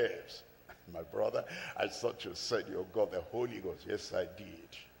steps. My brother, I thought you said you got the Holy Ghost. Yes, I did.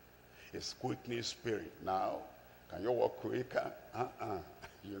 It's quickening spirit. Now, can you walk quicker?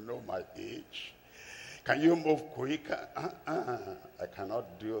 You know my age. Can you move quicker? I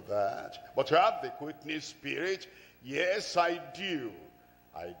cannot do that. But you have the quickening spirit. Yes, I do.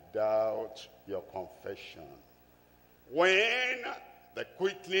 I doubt your confession. When the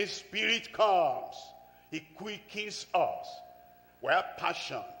quickening spirit comes, he quickens us. We have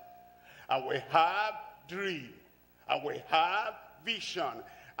passion, and we have dream, and we have vision,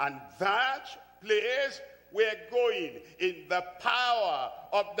 and that place we're going in the power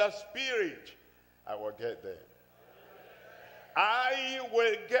of the Spirit. I will get there. I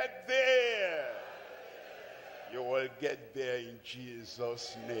will get there. You will get there in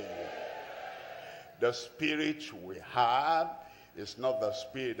Jesus' name. The spirit we have is not the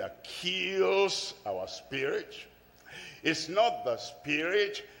spirit that kills our spirit. It's not the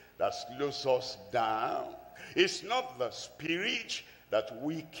spirit that slows us down. It's not the spirit that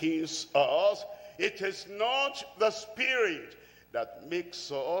weakens us. It is not the spirit that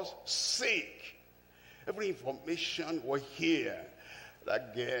makes us sick. Every information we hear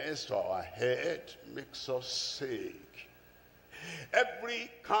that gets to our head makes us sick. Every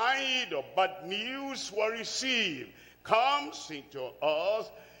kind of bad news we receive comes into us,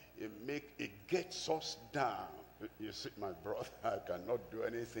 it gets us down. You see, my brother, I cannot do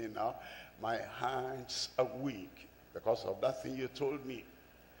anything now. My hands are weak because of that thing you told me.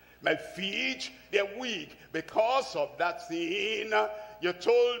 My feet, they're weak because of that thing you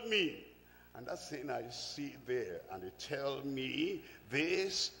told me. And that thing I see there, and they tell me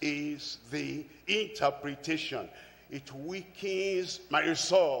this is the interpretation. It weakens my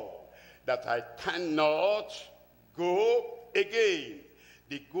resolve that I cannot go again.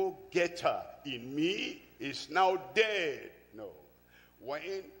 The go-getter in me is now dead. No. When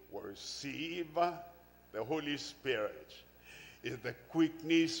we receive the Holy Spirit, is the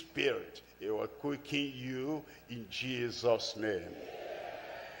quickening spirit. It will quicken you in Jesus' name.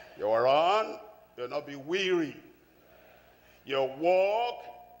 You are on, you'll not be weary. Your walk,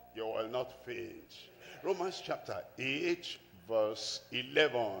 you will not faint. Romans chapter 8, verse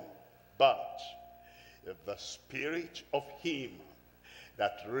 11. But if the spirit of him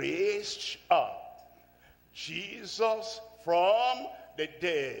that raised up Jesus from the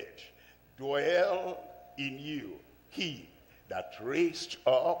dead dwell in you, he that raised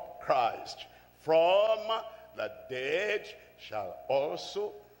up Christ from the dead shall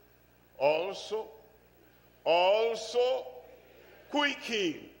also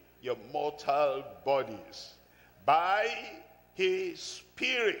quicken your mortal bodies by his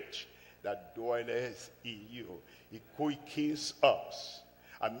spirit that dwelleth in you. He quickens us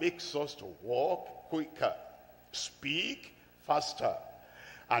and makes us to walk quicker, speak faster,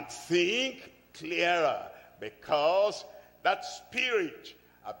 and think clearer, because that spirit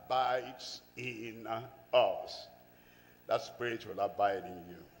abides in us. That spirit will abide in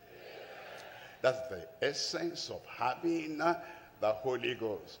you. That's the essence of having the Holy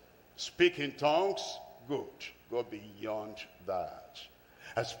Ghost. Speak in tongues, good. Go beyond that.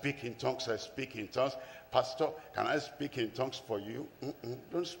 I speak in tongues, I speak in tongues. Pastor, can I speak in tongues for you?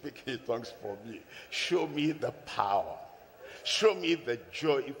 Don't speak in tongues for me. Show me the power. Show me the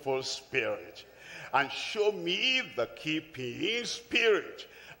joyful spirit. And show me the keeping spirit.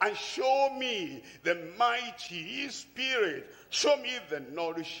 And show me the mighty spirit. Show me the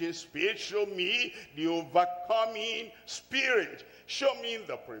nourishing spirit. Show me the overcoming spirit. Show me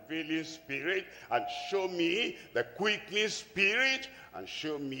the prevailing spirit. And show me the quickening spirit. And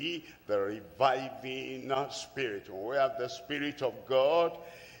show me the reviving spirit. When we have the Spirit of God,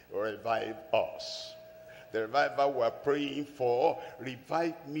 revive us. The revival we're praying for,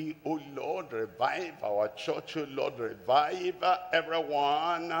 revive me, O Lord, revive our church, O Lord, revive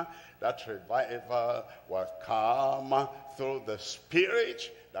everyone. That revival will come through the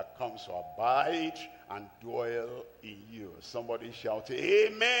Spirit that comes to abide and dwell in you. Somebody shout,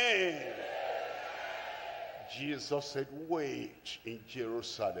 Amen. Jesus said, wait in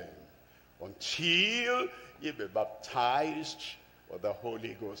Jerusalem until ye be baptized with the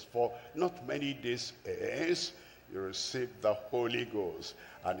Holy Ghost. For not many days hence, you receive the Holy Ghost.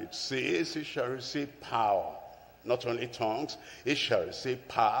 And it says, you shall receive power. Not only tongues, it shall receive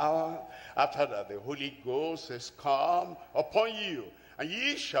power. After that, the Holy Ghost is come upon you. And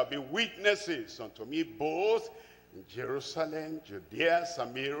ye shall be witnesses unto me both in Jerusalem, Judea,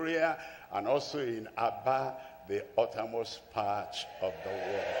 Samaria, and also in Abba, the uttermost part of the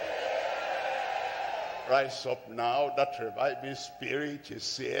world. Rise up now, that reviving spirit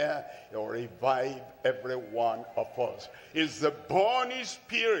is here. It will revive every one of us. It's the burning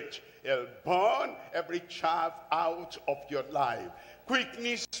spirit. It'll burn every chaff out of your life.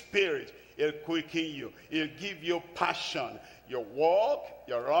 Quickening spirit, it'll quicken you. It'll give you passion. You walk,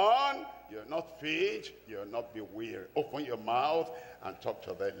 you run, you'll not faint, you'll not be weary. Open your mouth and talk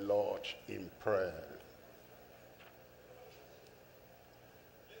to the Lord in prayer.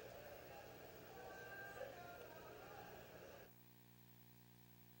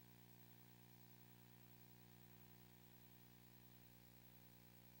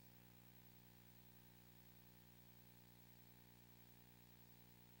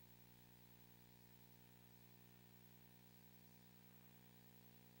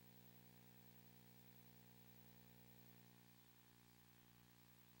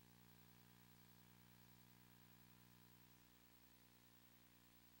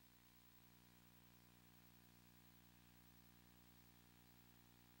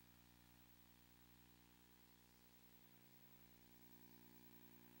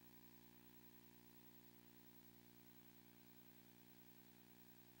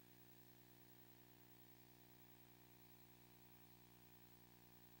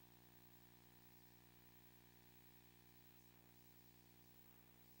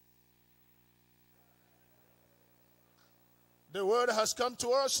 The word has come to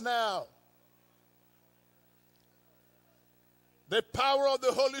us now. The power of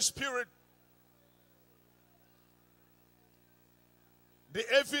the Holy Spirit. The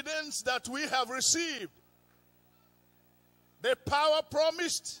evidence that we have received. The power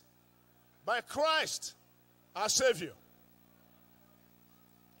promised by Christ, our Savior.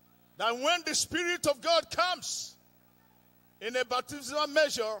 That when the Spirit of God comes in a baptismal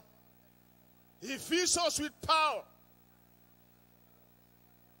measure, He fills us with power.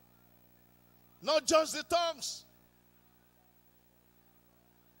 Not just the tongues.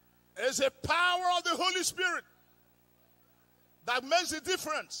 It's a power of the Holy Spirit that makes the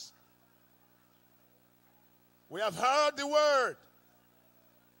difference. We have heard the word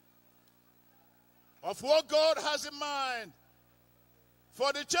of what God has in mind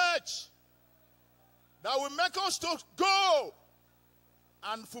for the church that will make us to go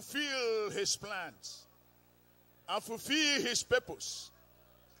and fulfill His plans and fulfill His purpose.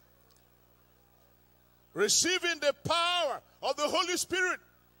 Receiving the power of the Holy Spirit,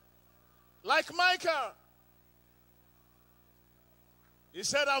 like Micah. He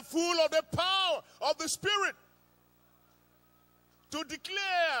said, I'm full of the power of the Spirit to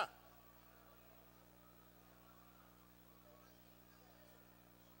declare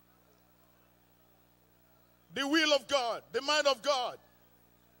the will of God, the mind of God,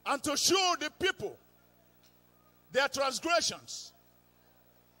 and to show the people their transgressions,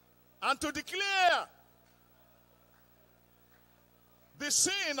 and to declare the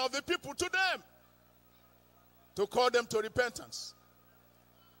sin of the people to them, to call them to repentance.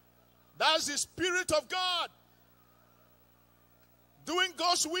 That's the Spirit of God doing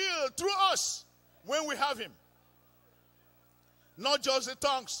God's will through us when we have Him. Not just the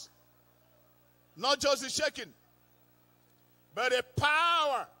tongues, not just the shaking, but a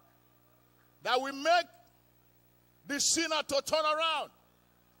power that will make the sinner to turn around,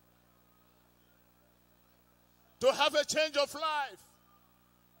 to have a change of life.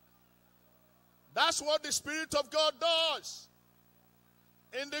 That's what the Spirit of God does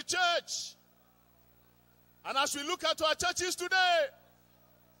in the church. And as we look at our churches today,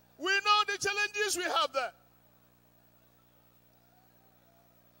 we know the challenges we have there.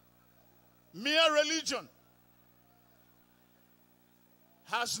 Mere religion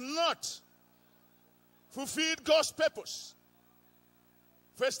has not fulfilled God's purpose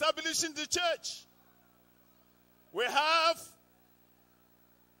for establishing the church. We have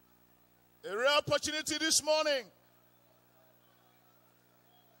a rare opportunity this morning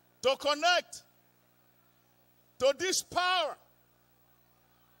to connect to this power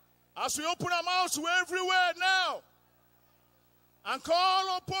as we open our mouths to everywhere now and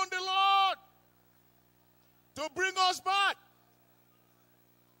call upon the Lord to bring us back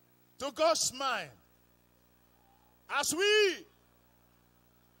to God's mind. As we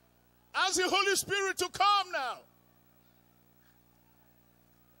Ask the Holy Spirit to come now,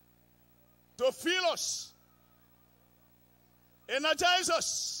 to fill us, energize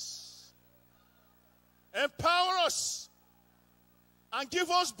us, empower us, and give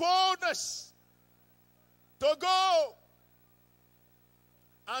us boldness to go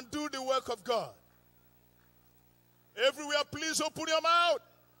and do the work of God. Everywhere, please open your mouth.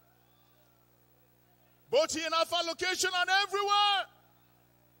 Both here in our location and everywhere.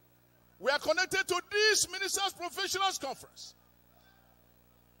 We are connected to this Ministers Professionals Conference.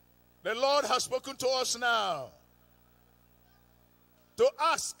 The Lord has spoken to us now to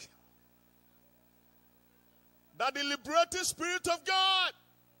ask that the liberating Spirit of God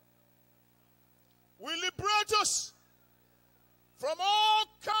will liberate us from all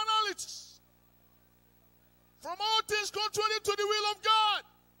carnalities, from all things contrary to the will of God.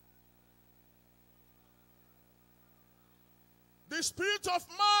 The Spirit of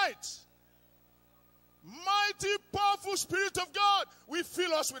might, mighty, powerful Spirit of God, will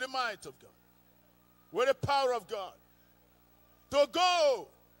fill us with the might of God, with the power of God, to go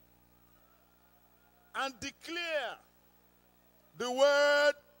and declare the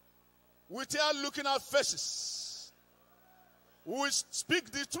word without looking at faces. We will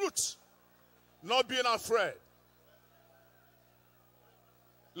speak the truth, not being afraid.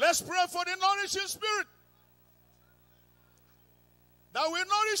 Let's pray for the nourishing Spirit that will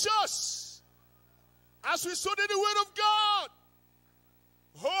nourish us as we study the word of God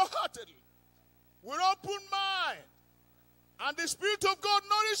wholeheartedly, with open mind, and the Spirit of God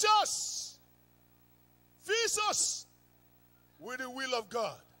nourish us, feeds us with the will of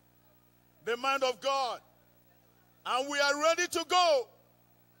God, the mind of God, and we are ready to go.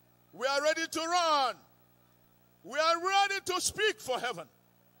 We are ready to run. We are ready to speak for heaven.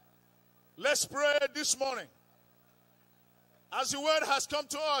 Let's pray this morning. As the word has come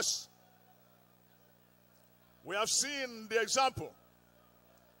to us, we have seen the example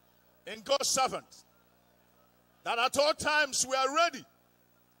in God's servant, that at all times we are ready,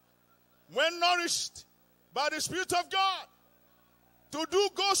 when nourished by the Spirit of God, to do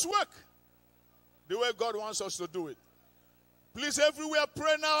God's work the way God wants us to do it. Please, everywhere,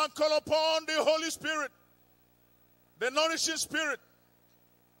 pray now and call upon the Holy Spirit, the nourishing Spirit,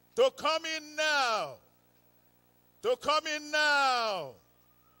 to come in now. To come in now.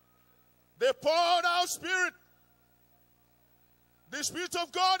 The poured out Spirit. The Spirit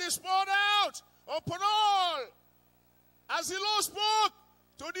of God is poured out upon all. As the Lord spoke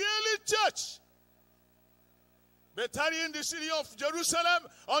to the early church, but tarry in the city of Jerusalem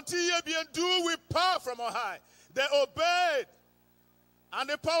until ye be endued with power from on high. They obeyed, and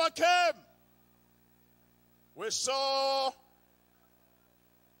the power came. We saw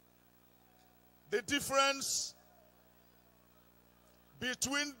the difference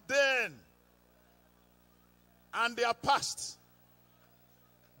between then and their past.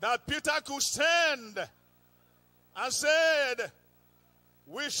 That Peter could stand and said,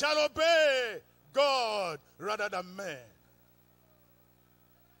 we shall obey God rather than men.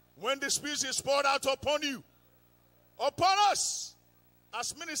 When the Spirit is poured out upon you, upon us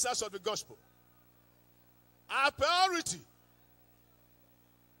as ministers of the gospel, our priority,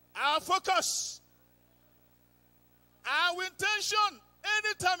 our focus, our intention,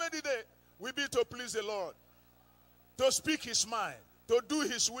 anytime, any day, will be to please the Lord, to speak his mind, to do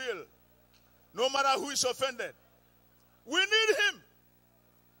his will, no matter who is offended. We need him.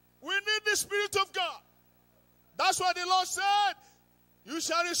 We need the Spirit of God. That's why the Lord said, you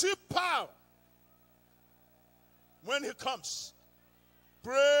shall receive power when he comes.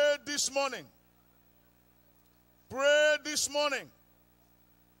 Pray this morning. Pray this morning.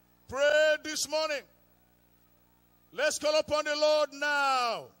 Pray this morning. Let's call upon the Lord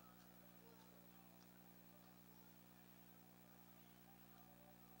now.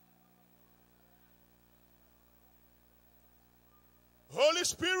 Holy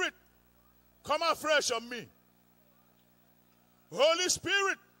Spirit, come afresh on me. Holy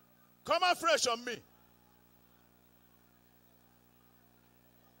Spirit, come afresh on me.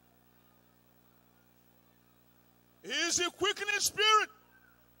 He is a quickening Spirit.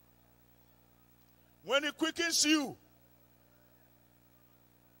 When he quickens you,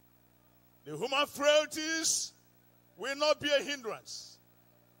 the human frailties will not be a hindrance.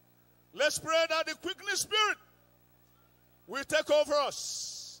 Let's pray that the quickening Spirit will take over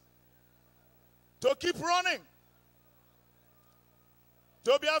us, to keep running,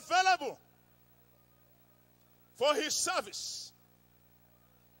 to be available for his service.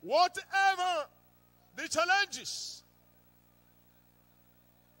 Whatever the challenges,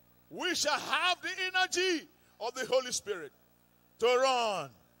 we shall have the energy of the Holy Spirit to run,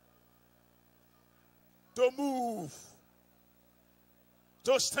 to move,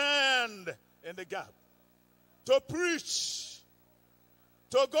 to stand in the gap, to preach,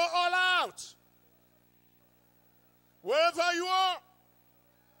 to go all out. Wherever you are,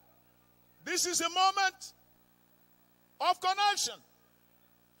 this is a moment of connection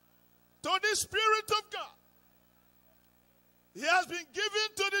to the Spirit of God. He has been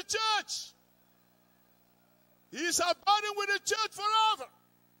given to the church. He is abiding with the church forever.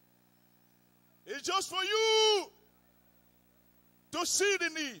 It's just for you to see the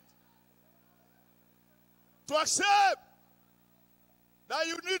need, to accept that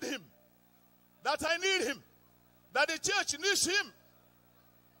you need him, that I need him, that the church needs him.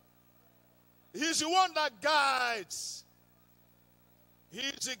 He's the one that guides. He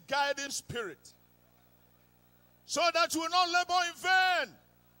is a guiding spirit. So that you will not labor in vain.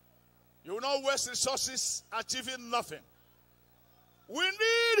 You will not waste resources achieving nothing. We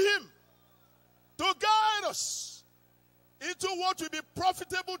need him to guide us into what will be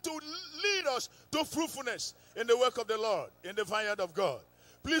profitable to lead us to fruitfulness in the work of the Lord, in the vineyard of God.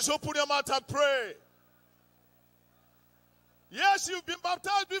 Please open your mouth and pray. Yes, you've been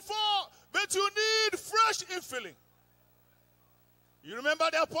baptized before, but you need fresh infilling. You remember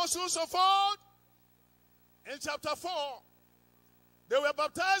the apostles of old? In chapter 4, they were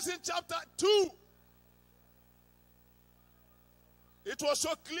baptized in chapter 2. It was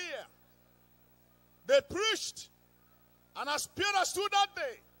so clear. They preached, and as Peter stood that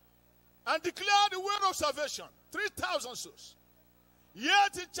day and declared the word of salvation, 3,000 souls.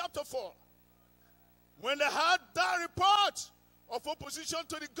 Yet in chapter 4, when they had that report of opposition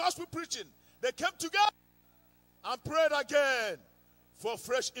to the gospel preaching, they came together and prayed again for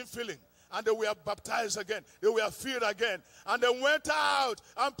fresh infilling. And they were baptized again. They were filled again. And they went out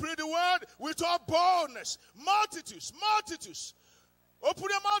and preached the word with all boldness. Multitudes, multitudes. Open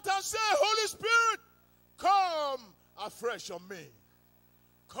your mouth and say, Holy Spirit, come afresh on me.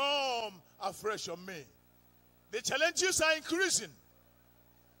 Come afresh on me. The challenges are increasing.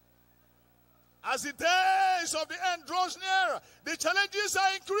 As the days of the end draws nearer, the challenges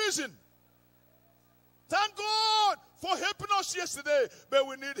are increasing. Thank God for helping us yesterday, but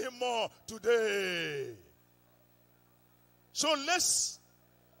we need him more today. So let's,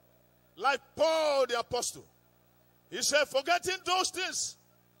 like Paul the apostle, he said, forgetting those things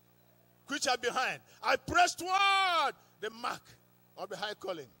which are behind, I press toward the mark of the high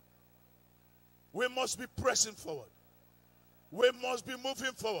calling. We must be pressing forward. We must be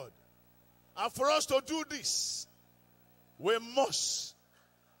moving forward. And for us to do this, we must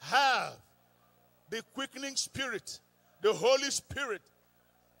have the quickening spirit, the Holy Spirit,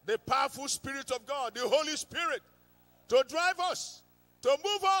 the powerful Spirit of God, the Holy Spirit, to drive us, to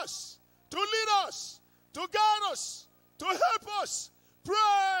move us, to lead us, to guide us, to help us. Pray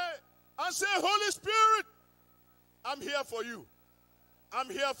and say, Holy Spirit, I'm here for you. I'm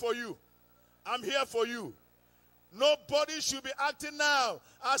here for you. I'm here for you. Nobody should be acting now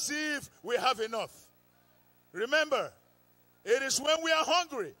as if we have enough. Remember, it is when we are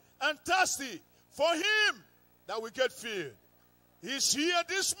hungry and thirsty for him that we get filled. He's here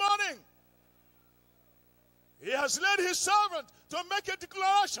this morning. He has led his servant to make a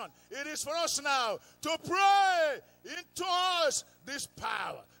declaration. It is for us now to pray into us this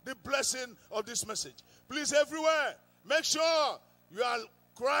power, the blessing of this message. Please, everywhere, make sure you are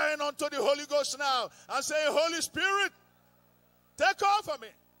crying unto the Holy Ghost now and say, Holy Spirit, take over me.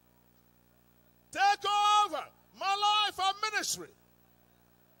 Take over my life and ministry.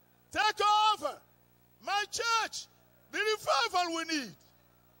 Take over my church, the revival we need,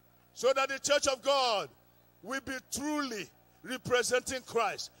 so that the church of God will be truly representing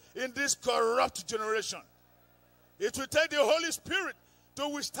Christ in this corrupt generation. It will take the Holy Spirit to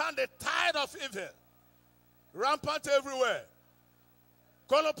withstand the tide of evil, rampant everywhere.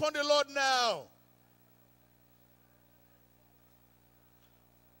 Call upon the Lord now.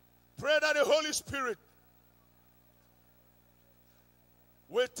 Pray that the Holy Spirit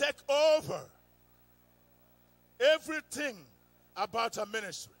will take over everything about our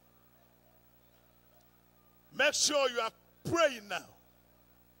ministry. Make sure you are praying now.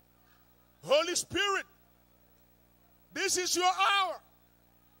 Holy Spirit, this is your hour.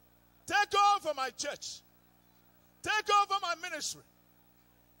 Take over my church. Take over my ministry.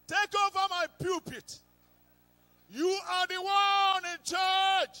 Take over my pulpit. You are the one in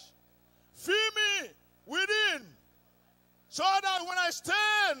charge. Fill me within, so that when I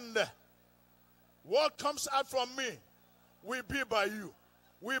stand, what comes out from me will be by you.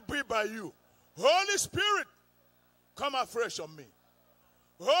 Will be by you. Holy Spirit, come afresh on me.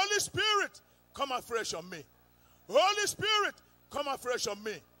 Holy Spirit, come afresh on me. Holy Spirit, come afresh on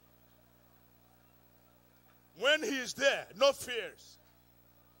me. When he is there, no fears,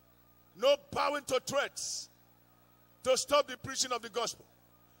 no bowing to threats to stop the preaching of the gospel,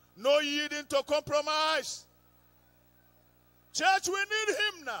 no yielding to compromise. Church, we need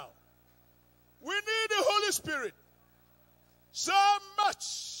him now. We need the Holy Spirit so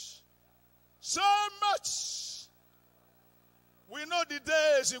much, so much. We know the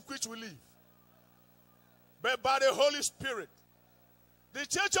days in which we live, but by the Holy Spirit, the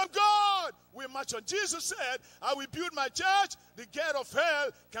church of God will march on. Jesus said, I will build my church, the gate of hell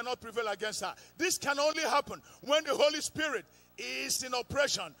cannot prevail against her. This can only happen when the Holy Spirit is in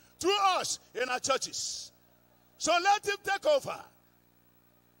operation through us in our churches. So let him take over.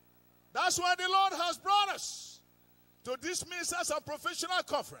 That's why the Lord has brought us to this ministers and professional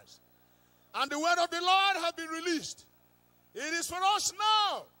conference. And the word of the Lord has been released. It is for us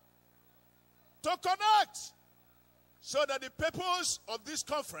now to connect so that the purpose of this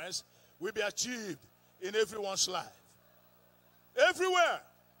conference will be achieved in everyone's life. Everywhere,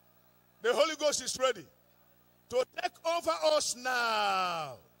 the Holy Ghost is ready to take over us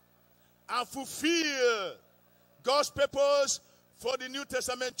now and fulfill God's purpose for the New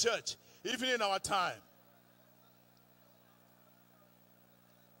Testament church, even in our time.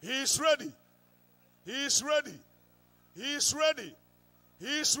 He is ready. He is ready. He is ready.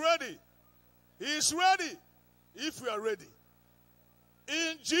 He is ready. He is ready. If we are ready.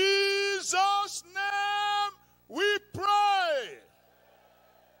 In Jesus' name we pray.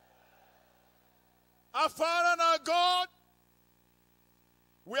 Our Father and our God,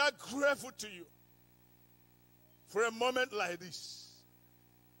 we are grateful to you for a moment like this.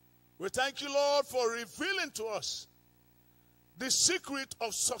 We thank you, Lord, for revealing to us the secret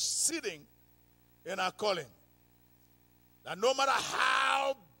of succeeding in our calling. That no matter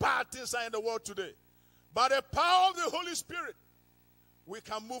how bad things are in the world today, by the power of the Holy Spirit, we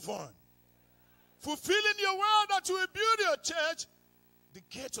can move on. Fulfilling your word that you will build your church, the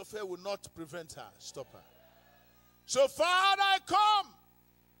gates of hell will not prevent her, stop her. So, Father, I come,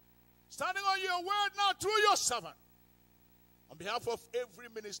 standing on your word now through your servant, on behalf of every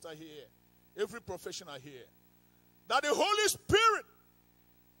minister here, every professional here, that the Holy Spirit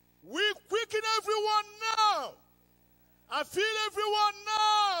will quicken everyone now and fill everyone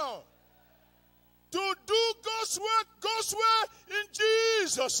now to do God's work in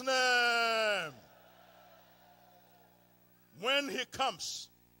Jesus' name. When he comes,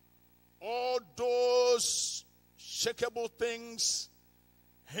 all those shakable things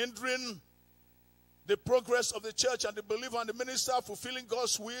hindering the progress of the church and the believer and the minister fulfilling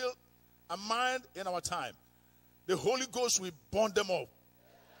God's will and mind in our time, the Holy Ghost will burn them up.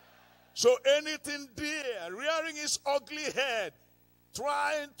 So anything there rearing its ugly head,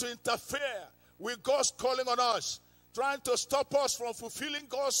 trying to interfere with God's calling on us, trying to stop us from fulfilling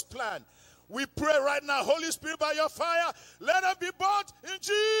God's plan, we pray right now, Holy Spirit, by your fire, let them be burnt in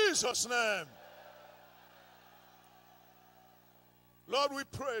Jesus' name. Lord, we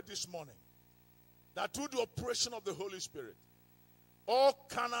pray this morning that through the operation of the Holy Spirit, all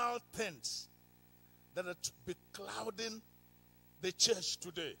carnal things that are beclouding the church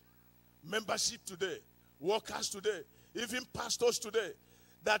today, membership today, workers today, even pastors today,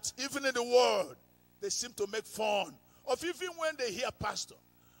 that even in the world, they seem to make fun of even when they hear pastor.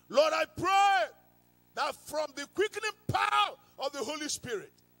 Lord, I pray that from the quickening power of the Holy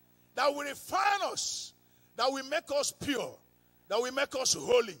Spirit, that will refine us, that will make us pure, that will make us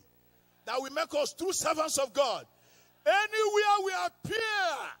holy, that will make us true servants of God. Anywhere we appear,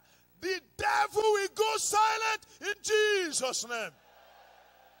 the devil will go silent in Jesus' name.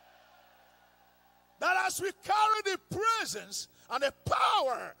 That as we carry the presence and the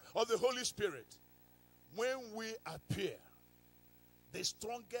power of the Holy Spirit, when we appear, the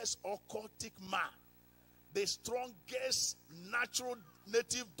strongest occultic man, the strongest natural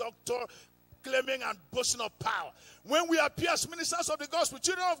native doctor claiming and boasting of power, when we appear as ministers of the gospel,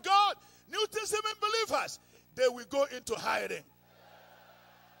 children of God, New Testament believers, they will go into hiding.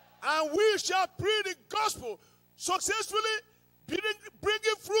 And we shall preach the gospel successfully,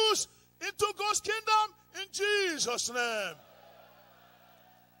 bringing fruits into God's kingdom in Jesus' name.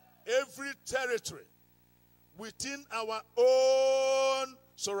 Every territory within our own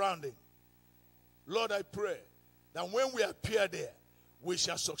surrounding, Lord, I pray that when we appear there, we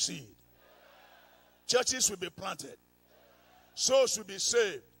shall succeed. Churches will be planted. Souls will be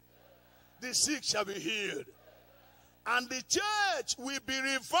saved. The sick shall be healed. And the church will be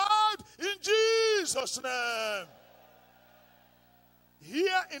revived in Jesus' name.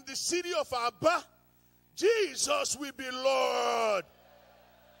 Here in the city of Abba, Jesus will be Lord.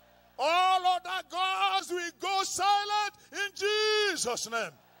 All other gods will go silent in Jesus'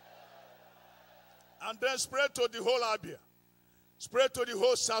 name. And then spread to the whole Abia. Spread to the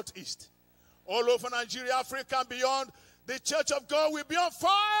whole southeast. All over Nigeria, Africa, and beyond. The church of God will be on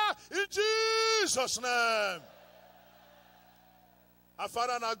fire in Jesus' name. Our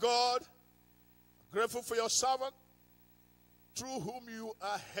Father and our God, grateful for your servant, through whom you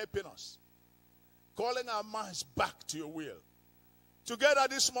are helping us, calling our minds back to your will. Together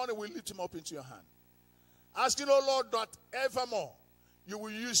this morning, we lift him up into your hand. Asking, oh Lord, that evermore you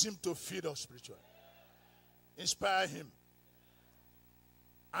will use him to feed us spiritually. Inspire him.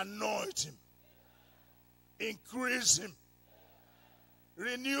 Anoint him. Increase him.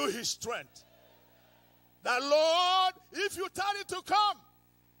 Renew his strength. That, Lord, if you tarry to come,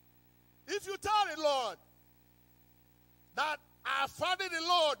 if you tarry, Lord, that our Father the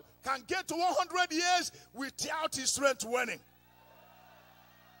Lord can get to 100 years without his strength waning.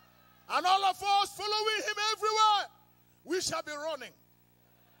 And all of us following him everywhere, we shall be running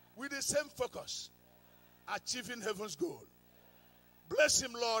with the same focus, achieving heaven's goal. Bless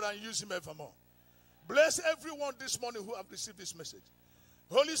him, Lord, and use him evermore. Bless everyone this morning who have received this message.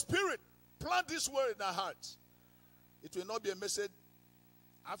 Holy Spirit, plant this word in our hearts. It will not be a message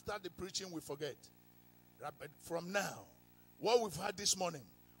after the preaching we forget. But from now, what we've had this morning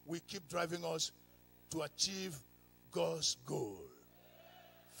will keep driving us to achieve God's goal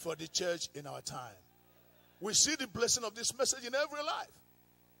for the church in our time. We see the blessing of this message in every life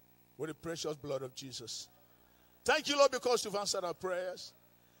with the precious blood of Jesus. Thank you, Lord, because you've answered our prayers.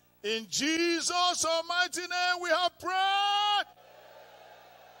 In Jesus' almighty name we have prayed.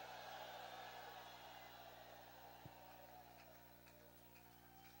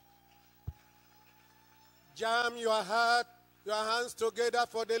 Jam your heart, your hands together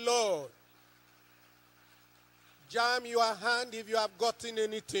for the Lord. Jam your hand if you have gotten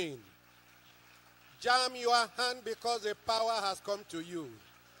anything. Jam your hand because the power has come to you.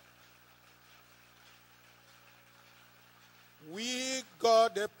 We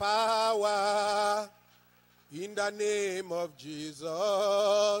got the power in the name of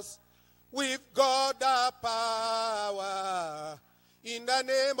Jesus. We've got the power in the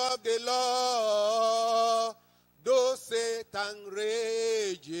name of the Lord. Though Satan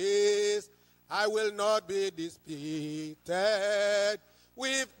rages, I will not be defeated.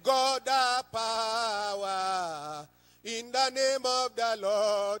 We've got the power in the name of the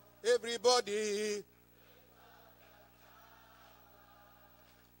Lord. Everybody.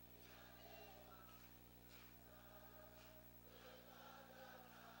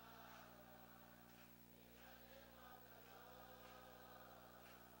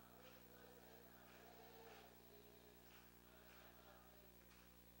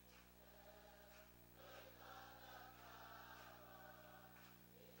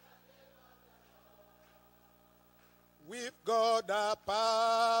 We've got the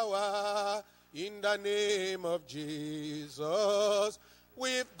power in the name of Jesus.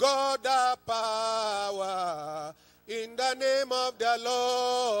 We've got the power in the name of the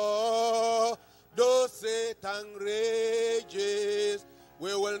Lord. Though Satan rages,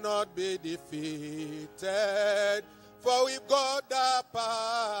 we will not be defeated. For we've got the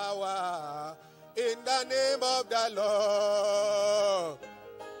power in the name of the Lord.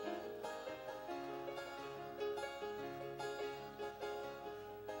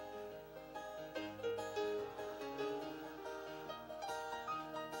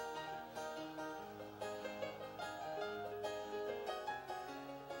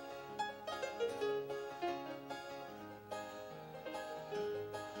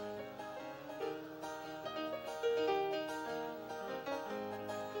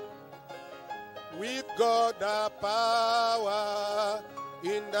 We've got the power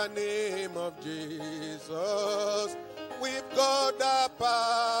in the name of Jesus. We've got the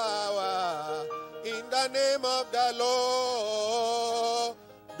power in the name of the Lord.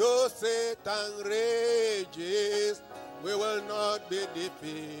 Though Satan rages, we will not be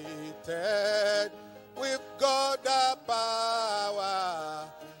defeated. We've got the power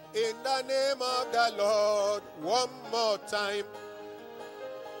in the name of the Lord. One more time.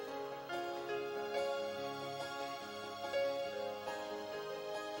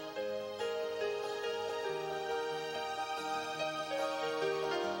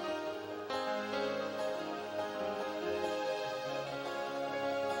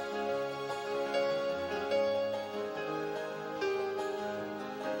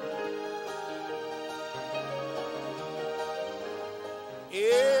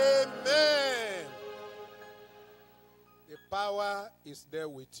 Amen. The power is there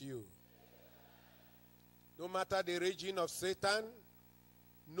with you. No matter the raging of Satan,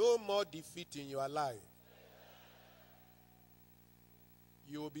 no more defeat in your life.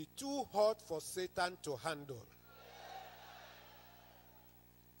 you will be too hot for Satan to handle.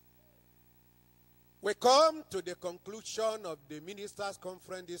 We come to the conclusion of the ministers'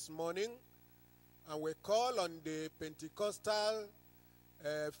 conference this morning, and we call on the Pentecostal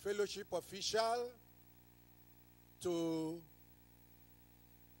fellowship official to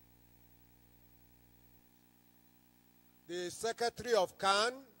the secretary of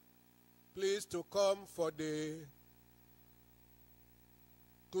CAN, please to come for the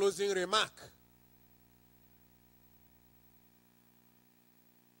closing remark.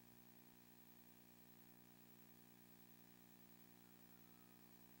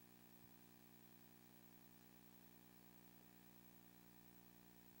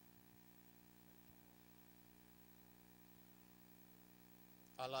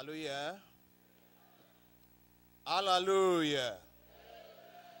 Hallelujah. Hallelujah.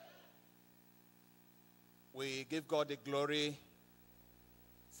 We give God the glory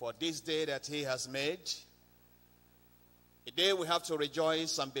for this day that he has made. A day we have to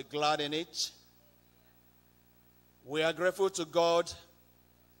rejoice and be glad in it. We are grateful to God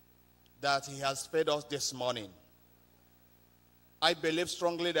that he has fed us this morning. I believe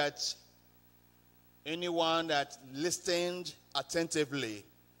strongly that anyone that listened attentively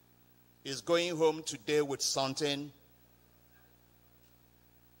is going home today with something.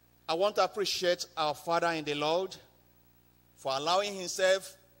 I want to appreciate our Father in the Lord for allowing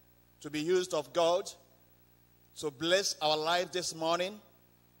himself to be used of God to bless our life this morning,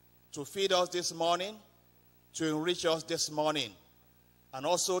 to feed us this morning, to enrich us this morning, and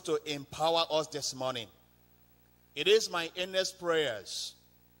also to empower us this morning. It is my earnest prayers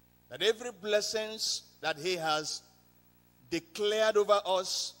that every blessings that he has declared over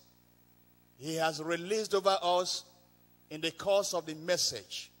us, he has released over us in the course of the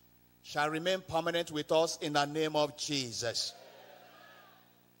message, shall remain permanent with us in the name of Jesus.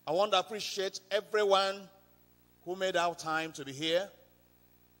 I want to appreciate everyone who made our time to be here,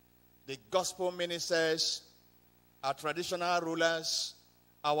 the gospel ministers, our traditional rulers,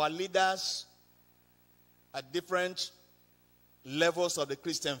 our leaders at different levels of the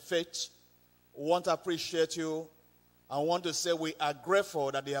Christian faith. We want to appreciate you. I want to say we are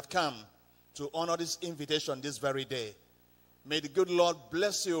grateful that they have come to honor this invitation this very day. May the good Lord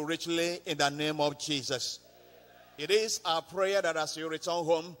bless you richly in the name of Jesus. It is our prayer that as you return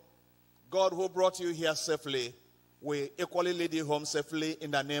home, God who brought you here safely will equally lead you home safely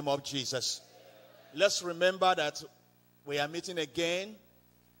in the name of Jesus. Let's remember that we are meeting again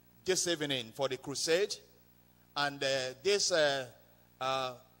this evening for the crusade. And this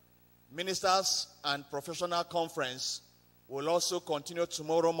ministers and professional conference will also continue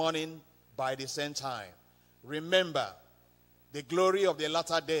tomorrow morning by the same time. Remember, the glory of the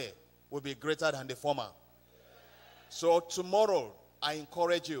latter day will be greater than the former. So tomorrow, I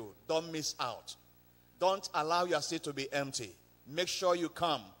encourage you, don't miss out. Don't allow your seat to be empty. Make sure you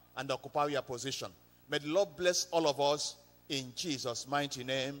come and occupy your position. May the Lord bless all of us. In Jesus' mighty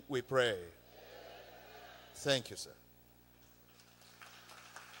name we pray. Thank you, sir.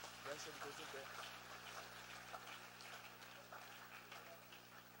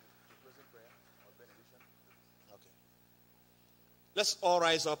 Let's all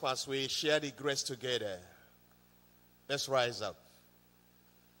rise up as we share the grace together. Let's rise up.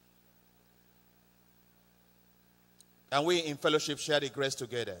 Can we in fellowship share the grace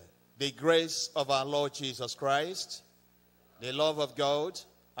together? The grace of our Lord Jesus Christ, the love of God,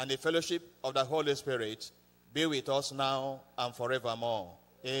 and the fellowship of the Holy Spirit be with us now and forevermore.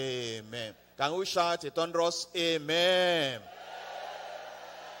 Amen. Can we shout a thunderous amen?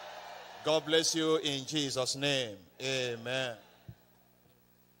 God bless you in Jesus' name. Amen.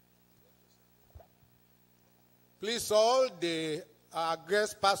 Please, all the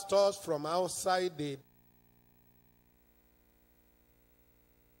guest pastors from outside the